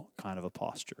withdrawal kind of a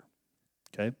posture,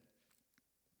 okay?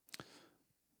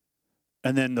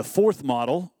 And then the fourth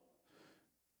model,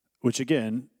 which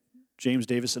again, James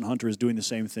Davison Hunter is doing the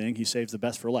same thing. He saves the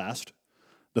best for last.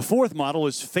 The fourth model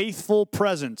is faithful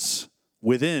presence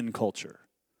within culture.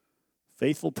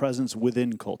 Faithful presence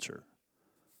within culture.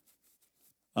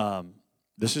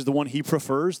 This is the one he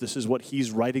prefers. This is what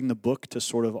he's writing the book to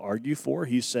sort of argue for.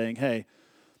 He's saying, hey,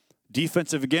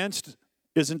 defensive against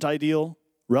isn't ideal.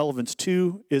 Relevance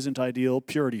to isn't ideal.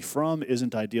 Purity from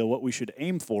isn't ideal. What we should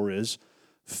aim for is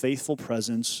faithful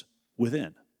presence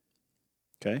within.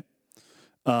 Okay?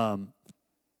 I'm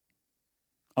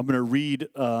going to read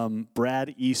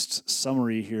Brad East's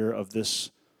summary here of this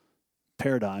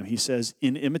paradigm. He says,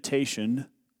 in imitation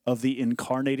of the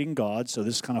incarnating God, so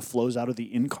this kind of flows out of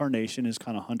the incarnation, is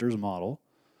kind of Hunter's model,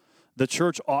 the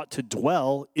church ought to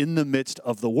dwell in the midst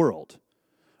of the world.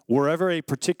 Wherever a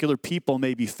particular people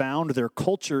may be found, their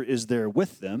culture is there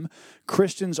with them.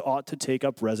 Christians ought to take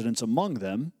up residence among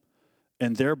them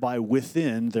and thereby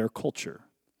within their culture.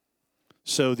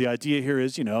 So the idea here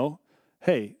is,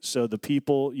 hey, so the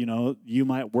people, you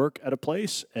might work at a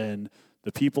place and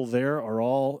the people there are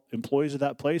all employees of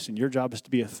that place, and your job is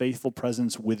to be a faithful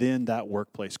presence within that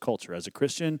workplace culture. As a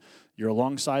Christian, you're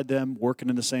alongside them, working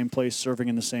in the same place, serving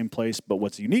in the same place, but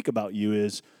what's unique about you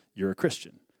is you're a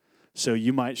Christian. So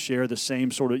you might share the same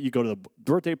sort of, you go to the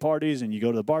birthday parties and you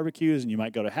go to the barbecues and you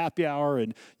might go to happy hour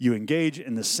and you engage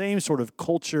in the same sort of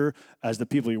culture as the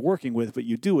people you're working with, but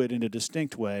you do it in a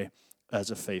distinct way as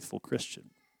a faithful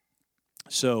Christian.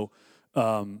 So,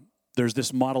 there's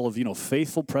this model of,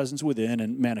 faithful presence within.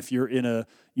 And man, if you're in a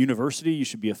university, you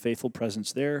should be a faithful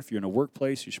presence there. If you're in a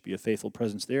workplace, you should be a faithful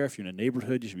presence there. If you're in a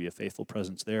neighborhood, you should be a faithful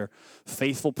presence there.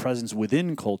 Faithful presence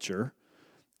within culture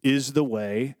is the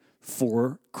way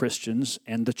for Christians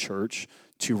and the church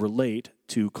to relate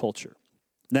to culture.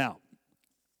 Now,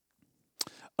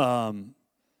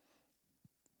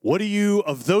 what do you,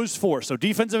 of those four, so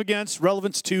defensive against,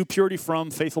 relevance to, purity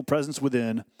from, faithful presence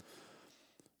within,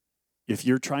 if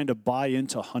you're trying to buy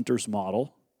into Hunter's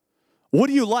model, what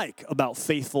do you like about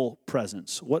faithful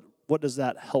presence? What does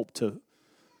that help to,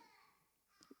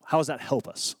 how does that help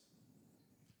us?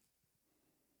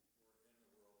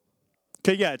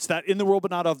 Okay, yeah, it's that in the world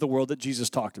but not of the world that Jesus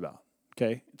talked about.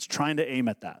 Okay, it's trying to aim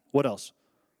at that. What else?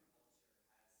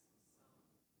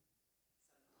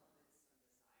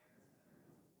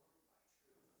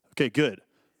 Okay, good.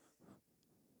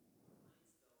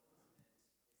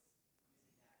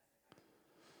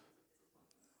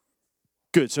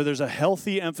 Good. So there's a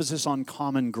healthy emphasis on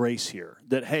common grace here.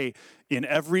 That, hey, In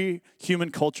every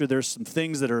human culture, there's some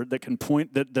things that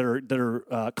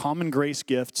are common grace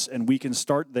gifts, and we can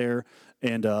start there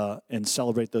and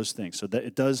celebrate those things. So that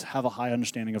it does have a high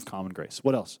understanding of common grace.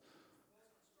 What else?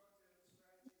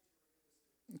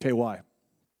 Okay, why?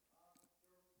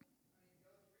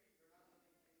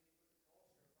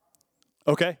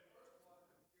 Okay.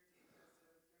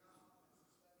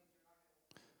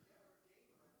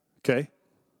 Okay.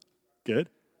 Good.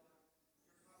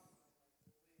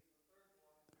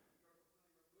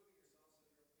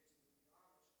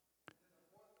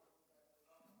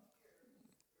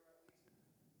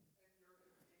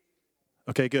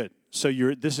 Okay, good. So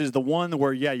this is the one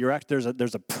where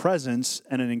there's a presence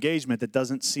and an engagement that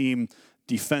doesn't seem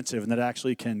defensive and that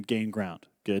actually can gain ground.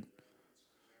 Good.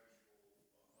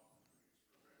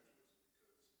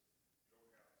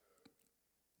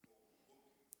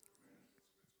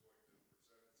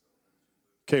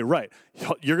 Okay, right.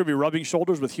 You're going to be rubbing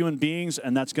shoulders with human beings,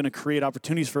 and that's going to create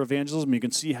opportunities for evangelism. You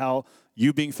can see how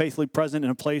you being faithfully present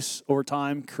in a place over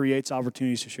time creates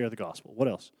opportunities to share the gospel. What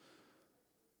else?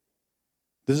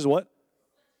 This is what?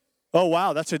 Oh,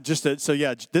 wow. So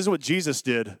yeah, this is what Jesus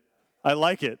did. I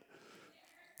like it.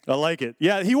 I like it.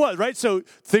 Yeah, he was, right? So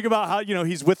think about how,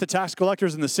 he's with the tax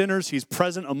collectors and the sinners. He's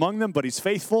present among them, but he's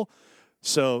faithful.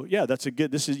 So yeah,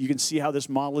 you can see how this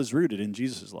model is rooted in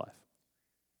Jesus' life.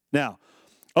 Now,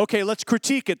 okay, let's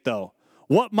critique it though.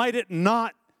 What might it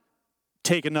not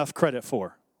take enough credit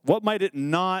for? What might it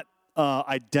not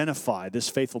identify, this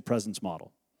faithful presence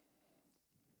model?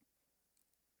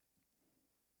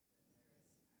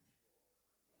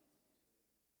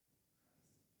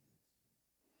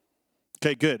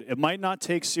 Okay, good. It might not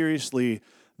take seriously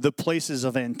the places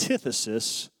of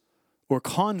antithesis or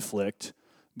conflict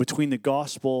between the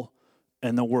gospel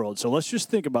and the world. So let's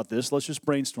just think about this. Let's just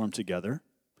brainstorm together.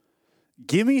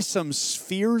 Give me some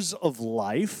spheres of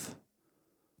life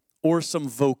or some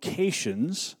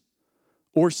vocations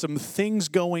or some things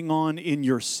going on in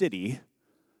your city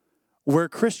where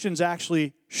Christians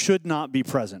actually should not be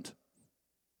present.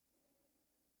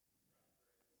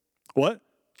 What?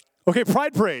 Okay,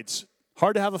 pride parades.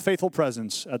 Hard to have a faithful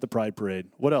presence at the Pride Parade.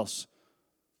 What else?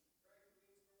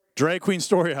 Drag Queen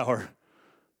Story Hour.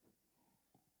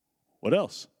 What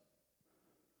else?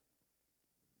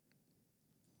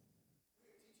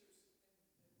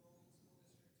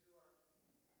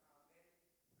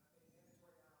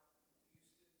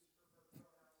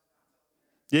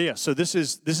 Yeah. So this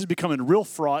is becoming real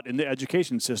fraught in the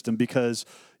education system because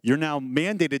you're now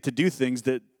mandated to do things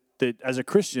that as a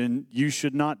Christian, you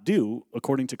should not do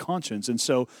according to conscience. And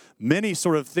so many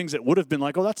sort of things that would have been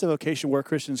like, oh, that's a vocation where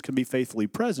Christians can be faithfully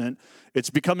present, it's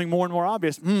becoming more and more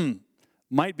obvious,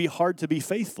 might be hard to be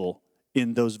faithful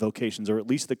in those vocations, or at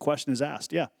least the question is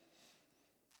asked. Yeah.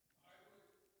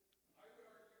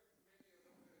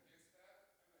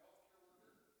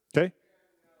 Okay.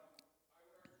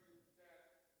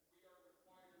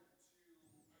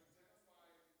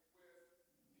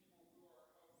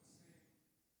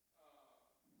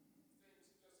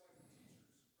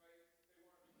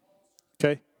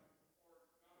 Okay.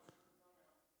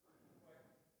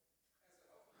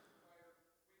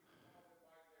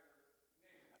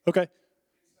 Okay.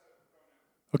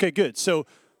 Okay, good. So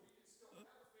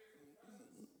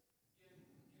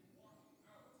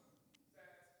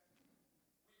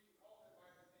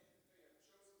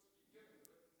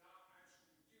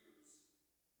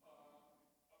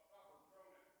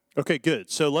okay, good.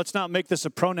 So let's not make this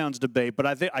a pronouns debate, but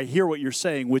I hear what you're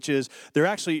saying, which is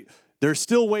there's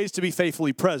still ways to be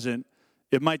faithfully present.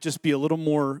 It might just be a little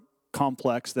more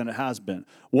complex than it has been.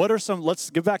 Let's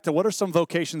get back to what are some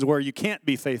vocations where you can't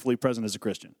be faithfully present as a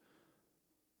Christian?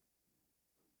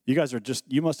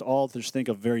 You must all just think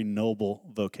of very noble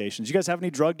vocations. You guys have any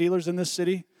drug dealers in this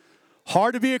city?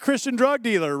 Hard to be a Christian drug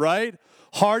dealer, right?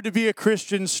 Hard to be a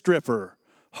Christian stripper.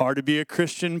 Hard to be a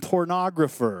Christian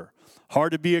pornographer.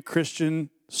 Hard to be a Christian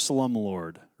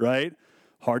slumlord, right?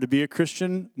 Hard to be a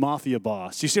Christian mafia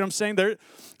boss. You see what I'm saying?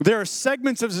 There are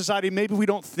segments of society, maybe we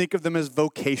don't think of them as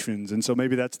vocations, and so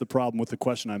maybe that's the problem with the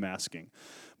question I'm asking.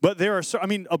 But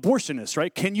abortionists,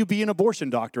 right? Can you be an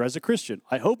abortion doctor as a Christian?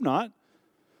 I hope not.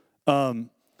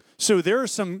 So there are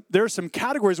some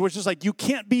categories which is like you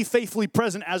can't be faithfully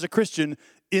present as a Christian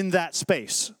in that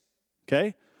space,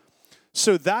 okay?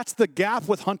 So that's the gap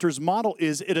with Hunter's model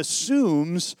is it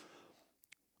assumes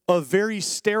a very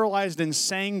sterilized and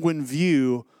sanguine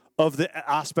view of the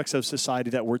aspects of society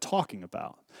that we're talking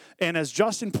about. And as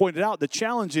Justin pointed out, the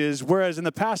challenge is, whereas in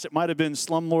the past it might have been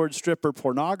slumlord, stripper,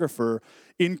 pornographer,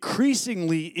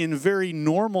 increasingly in very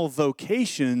normal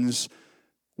vocations,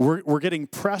 we're getting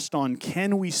pressed on,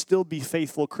 can we still be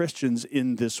faithful Christians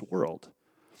in this world?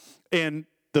 And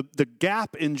the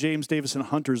gap in James Davison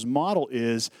Hunter's model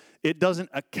is it doesn't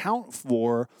account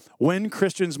for when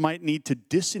Christians might need to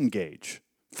disengage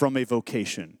from a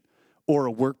vocation or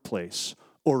a workplace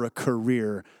or a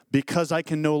career because I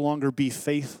can no longer be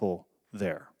faithful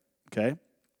there, okay?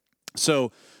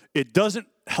 So it doesn't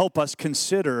help us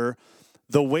consider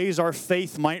the ways our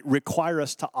faith might require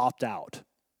us to opt out.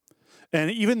 And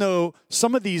even though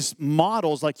some of these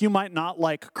models, like you might not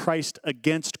like Christ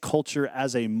against culture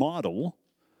as a model,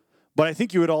 but I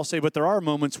think you would all say, but there are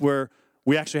moments where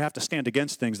we actually have to stand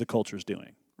against things the culture is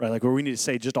doing, right? Like where we need to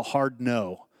say just a hard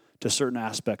no to certain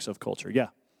aspects of culture. Yeah.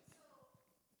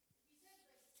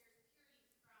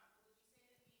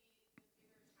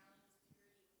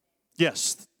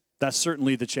 Yes, that's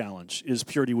certainly the challenge, is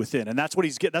purity within. And that's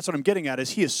what I'm getting at,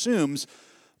 is he assumes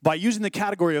by using the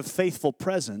category of faithful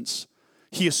presence,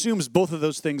 he assumes both of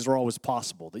those things are always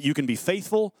possible, that you can be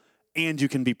faithful and you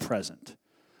can be present.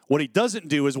 What he doesn't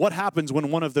do is what happens when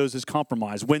one of those is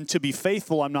compromised. When to be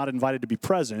faithful, I'm not invited to be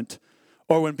present,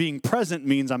 or when being present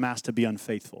means I'm asked to be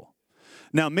unfaithful.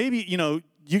 Now, maybe,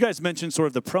 you guys mentioned sort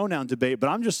of the pronoun debate, but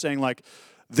I'm just saying, like,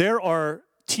 there are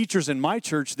teachers in my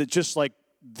church that just, like,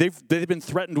 they've been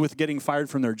threatened with getting fired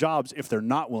from their jobs if they're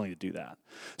not willing to do that.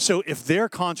 So if their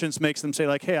conscience makes them say,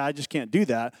 like, hey, I just can't do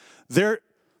that, they're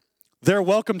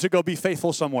welcome to go be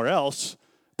faithful somewhere else.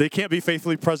 They can't be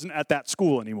faithfully present at that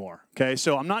school anymore, okay?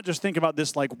 So I'm not just thinking about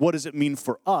this like, what does it mean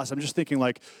for us? I'm just thinking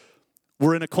like,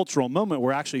 we're in a cultural moment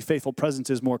where actually faithful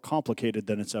presence is more complicated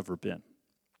than it's ever been.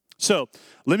 So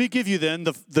let me give you then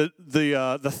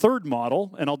the third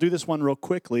model, and I'll do this one real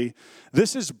quickly.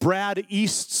 This is Brad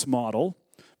East's model.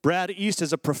 Brad East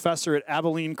is a professor at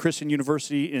Abilene Christian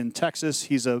University in Texas.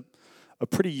 He's a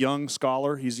pretty young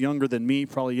scholar. He's younger than me,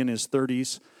 probably in his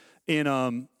 30s.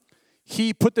 And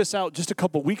he put this out just a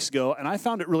couple weeks ago, and I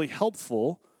found it really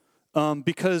helpful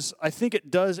because I think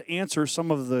it does answer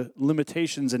some of the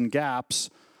limitations and gaps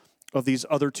of these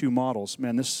other two models.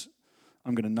 Man,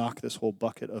 I'm going to knock this whole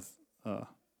bucket of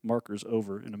markers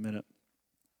over in a minute.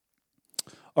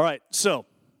 All right, so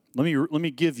let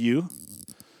me give you.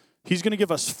 He's going to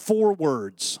give us 4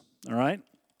 words. All right,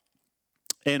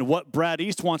 and what Brad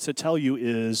East wants to tell you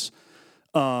is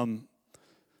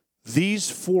these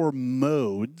 4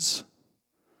 modes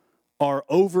are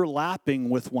overlapping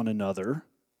with one another,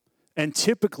 and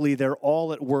typically they're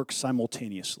all at work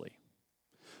simultaneously.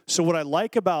 So what I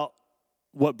like about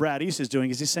what Brad East is doing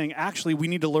is he's saying, actually, we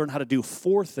need to learn how to do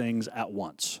 4 things at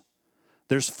once.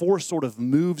 There's 4 sort of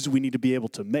moves we need to be able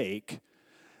to make,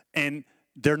 and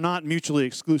they're not mutually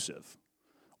exclusive.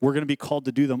 We're going to be called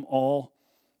to do them all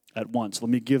at once. Let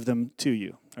me give them to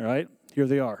you, all right? Here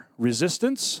they are.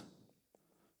 Resistance,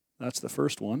 that's the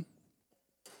first one.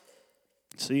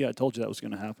 See, I told you that was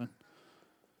going to happen.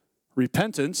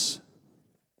 Repentance.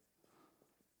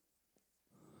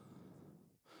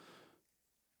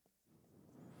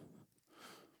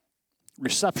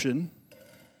 Reception.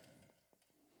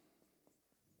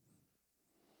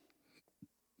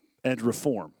 And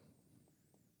reform.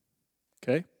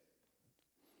 Okay?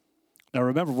 Now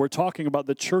remember, we're talking about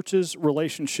the church's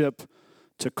relationship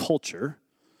to culture.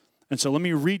 And so let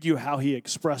me read you how he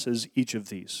expresses each of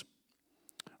these.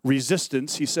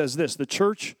 Resistance, he says this: the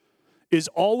church is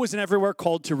always and everywhere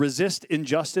called to resist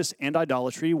injustice and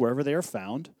idolatry wherever they are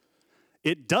found.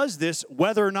 It does this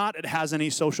whether or not it has any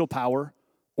social power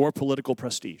or political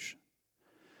prestige.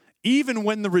 Even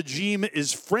when the regime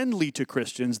is friendly to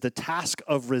Christians, the task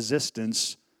of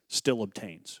resistance still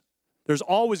obtains. There's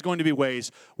always going to be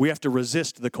ways we have to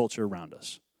resist the culture around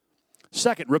us.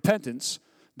 Second, repentance.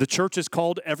 The church is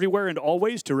called everywhere and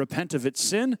always to repent of its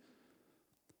sin.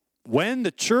 When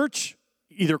the church,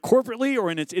 either corporately or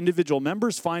in its individual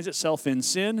members, finds itself in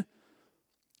sin,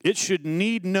 it should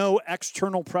need no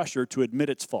external pressure to admit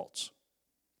its faults,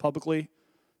 publicly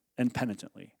and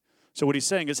penitently. So what he's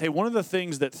saying is, hey, one of the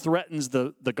things that threatens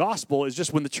the gospel is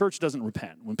just when the church doesn't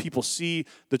repent. When people see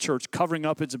the church covering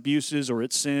up its abuses or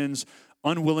its sins,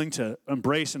 unwilling to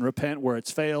embrace and repent where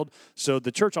it's failed. So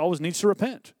the church always needs to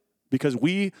repent because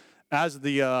we, as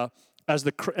the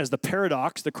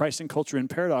paradox, the Christ and culture in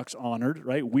paradox honored,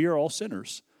 right? We are all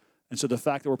sinners. And so the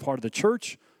fact that we're part of the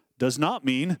church does not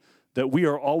mean that we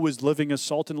are always living as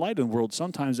salt and light in the world.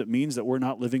 Sometimes it means that we're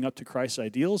not living up to Christ's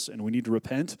ideals and we need to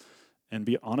repent and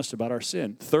be honest about our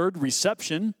sin. Third,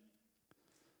 reception.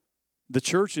 The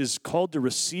church is called to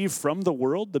receive from the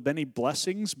world the many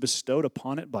blessings bestowed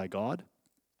upon it by God.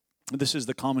 This is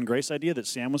the common grace idea that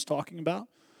Sam was talking about.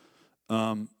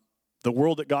 The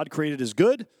world that God created is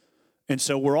good, And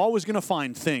so we're always going to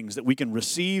find things that we can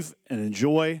receive and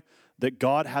enjoy that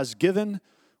God has given.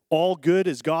 All good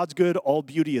is God's good. All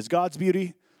beauty is God's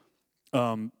beauty.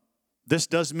 This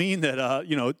does mean that,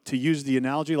 to use the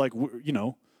analogy, like,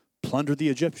 plunder the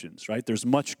Egyptians, right? There's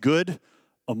much good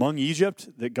among Egypt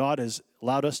that God has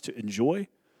allowed us to enjoy.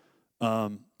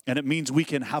 And it means we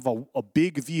can have a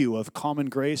big view of common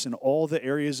grace in all the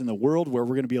areas in the world where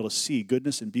we're going to be able to see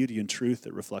goodness and beauty and truth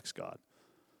that reflects God.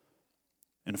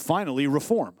 And finally,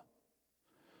 reform.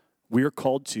 We are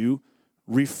called to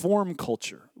reform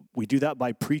culture. We do that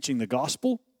by preaching the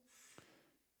gospel.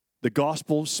 The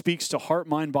gospel speaks to heart,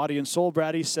 mind, body, and soul.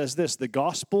 Brady says this: the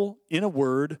gospel, in a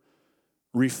word,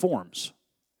 reforms.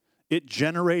 It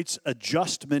generates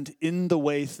adjustment in the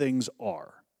way things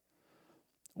are.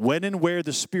 When and where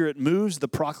the Spirit moves, the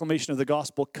proclamation of the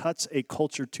gospel cuts a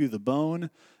culture to the bone,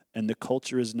 and the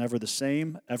culture is never the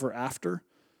same ever after.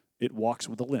 It walks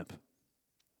with a limp.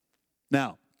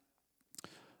 Now,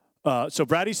 so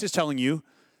Brady's is telling you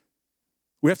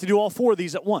we have to do all four of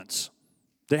these at once.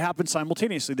 They happen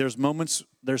simultaneously.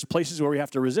 There's places where we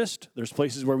have to resist. There's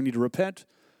places where we need to repent,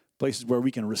 places where we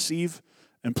can receive,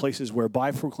 and places where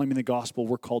by proclaiming the gospel,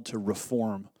 we're called to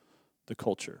reform the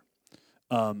culture.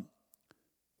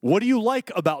 What do you like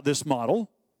about this model?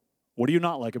 What do you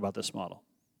not like about this model?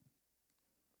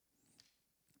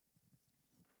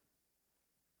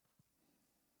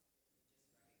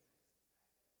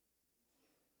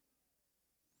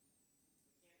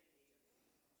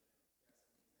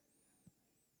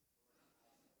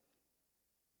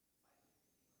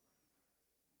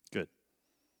 Good.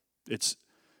 It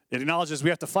acknowledges we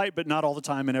have to fight, but not all the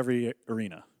time in every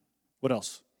arena. What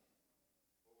else?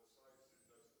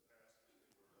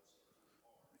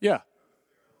 Yeah.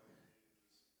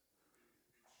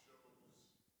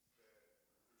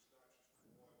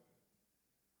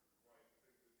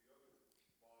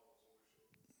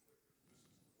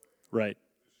 Right.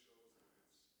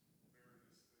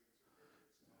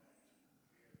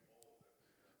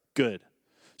 Good.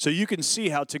 So you can see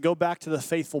how, to go back to the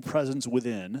faithful presence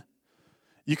within,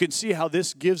 you can see how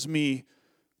this gives me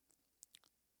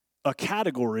a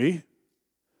category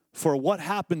for what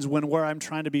happens when where I'm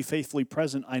trying to be faithfully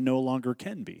present, I no longer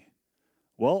can be.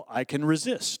 Well, I can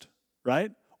resist,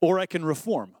 right? Or I can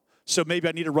reform. So maybe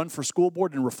I need to run for school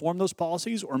board and reform those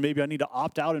policies, or maybe I need to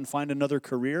opt out and find another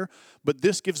career. But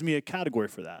this gives me a category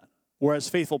for that. Whereas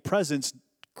faithful presence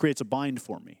creates a bind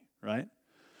for me, right?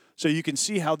 So you can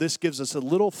see how this gives us a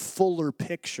little fuller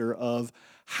picture of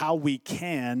how we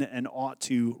can and ought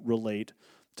to relate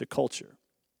to culture.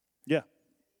 Yeah.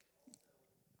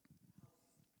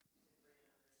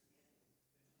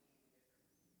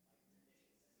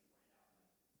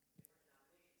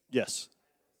 Yes.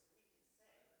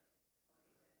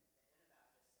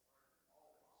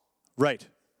 Right.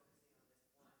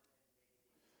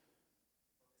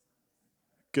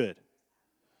 Good.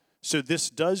 So this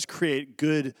does create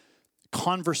good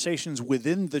conversations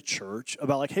within the church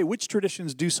about, like, hey, which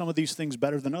traditions do some of these things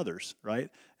better than others, right?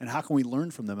 And how can we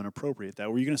learn from them and appropriate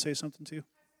that? Were you going to say something too?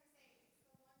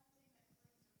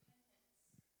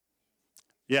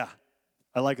 Yeah,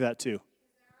 I like that too.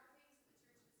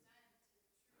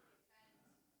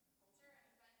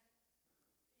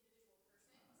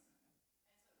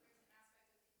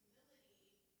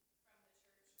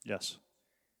 Yes.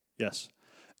 Yes.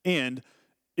 And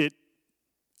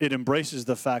it embraces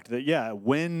the fact that, yeah,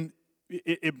 when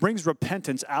it brings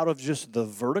repentance out of just the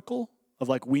vertical of,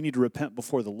 like, we need to repent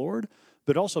before the Lord,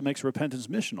 but also makes repentance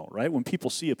missional, right? When people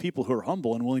see a people who are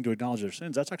humble and willing to acknowledge their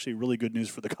sins, that's actually really good news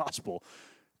for the gospel,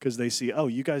 because they see, oh,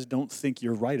 you guys don't think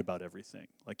you're right about everything.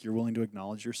 Like, you're willing to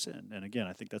acknowledge your sin. And again,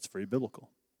 I think that's very biblical.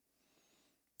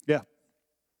 Yeah.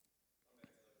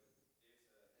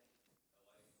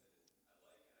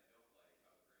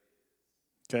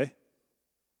 Okay.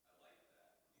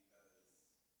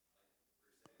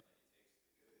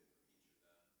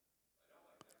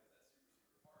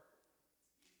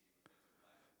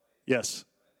 Yes.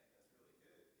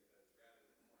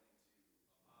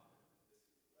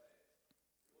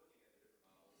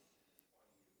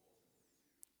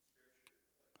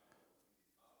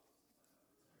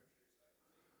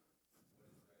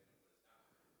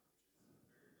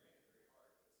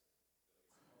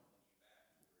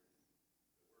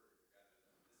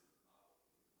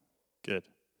 Good.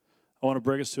 I want to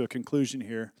bring us to a conclusion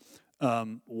here.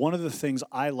 One of the things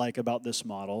I like about this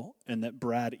model, and that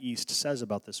Brad East says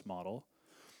about this model,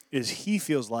 is he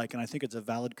feels like, and I think it's a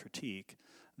valid critique,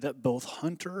 that both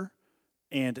Hunter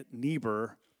and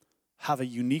Niebuhr have a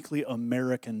uniquely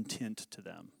American tint to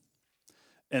them.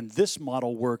 And this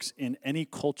model works in any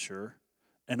culture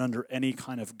and under any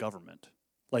kind of government.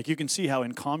 Like you can see how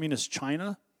in communist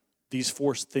China, these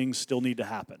four things still need to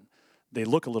happen. They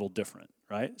look a little different,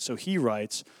 right? So he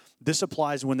writes, this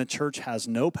applies when the church has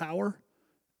no power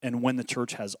and when the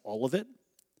church has all of it.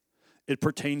 It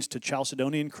pertains to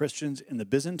Chalcedonian Christians in the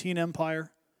Byzantine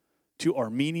Empire, to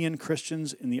Armenian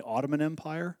Christians in the Ottoman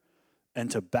Empire, and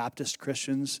to Baptist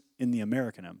Christians in the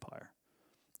American Empire.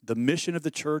 The mission of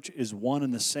the church is one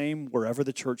and the same wherever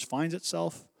the church finds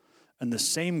itself, and the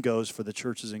same goes for the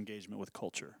church's engagement with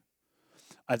culture.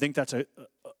 I think that's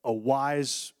a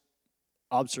wise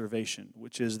observation,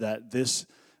 which is that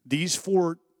these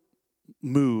four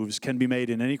moves can be made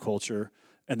in any culture,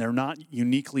 and they're not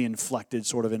uniquely inflected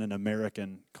sort of in an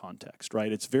American context,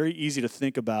 right? It's very easy to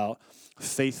think about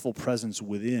faithful presence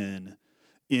within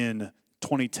in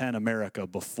 2010 America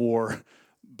before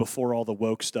all the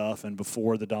woke stuff and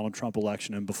before the Donald Trump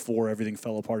election and before everything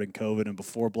fell apart in COVID and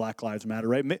before Black Lives Matter,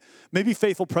 right? Maybe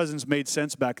faithful presence made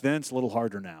sense back then. It's a little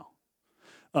harder now.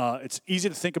 It's easy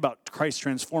to think about Christ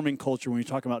transforming culture when you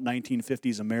talk about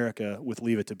 1950s America with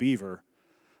Leave It to Beaver.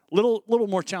 Little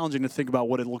more challenging to think about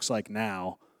what it looks like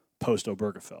now,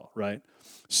 post-Obergefell, right?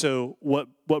 So what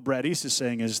Brad East is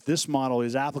saying is this model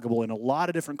is applicable in a lot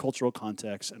of different cultural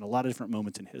contexts and a lot of different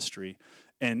moments in history,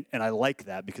 and I like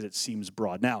that because it seems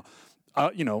broad. Now,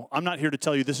 I'm not here to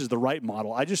tell you this is the right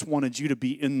model. I just wanted you to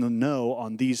be in the know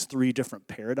on these three different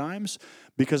paradigms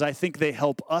because I think they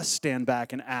help us stand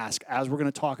back and ask, as we're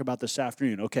going to talk about this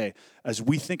afternoon, okay, as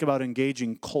we think about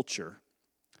engaging culture,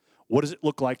 what does it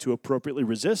look like to appropriately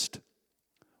resist?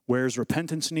 Where is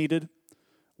repentance needed?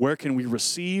 Where can we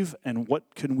receive and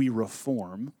what can we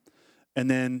reform? And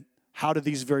then how do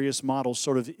these various models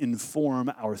sort of inform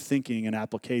our thinking and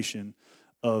application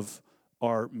of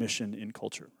our mission in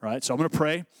culture, right? So I'm going to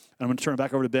pray, and I'm going to turn it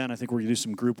back over to Ben. I think we're going to do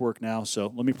some group work now,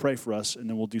 so let me pray for us, and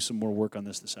then we'll do some more work on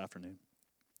this afternoon.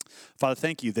 Father,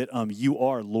 thank you that you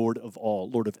are Lord of all,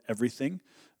 Lord of everything,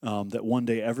 that one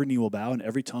day every knee will bow and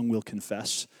every tongue will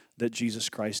confess that Jesus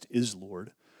Christ is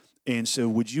Lord. And so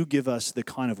would you give us the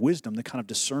kind of wisdom, the kind of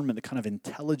discernment, the kind of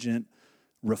intelligent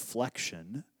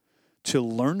reflection to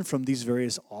learn from these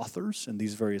various authors and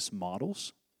these various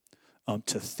models,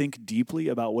 to think deeply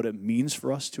about what it means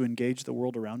for us to engage the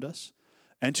world around us,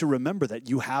 and to remember that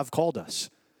you have called us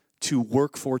to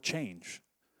work for change,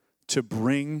 to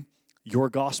bring your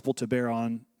gospel to bear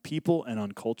on people and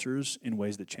on cultures in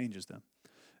ways that changes them.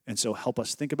 And so help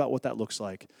us think about what that looks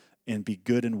like and be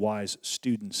good and wise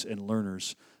students and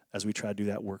learners as we try to do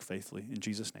that work faithfully. In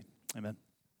Jesus' name, amen.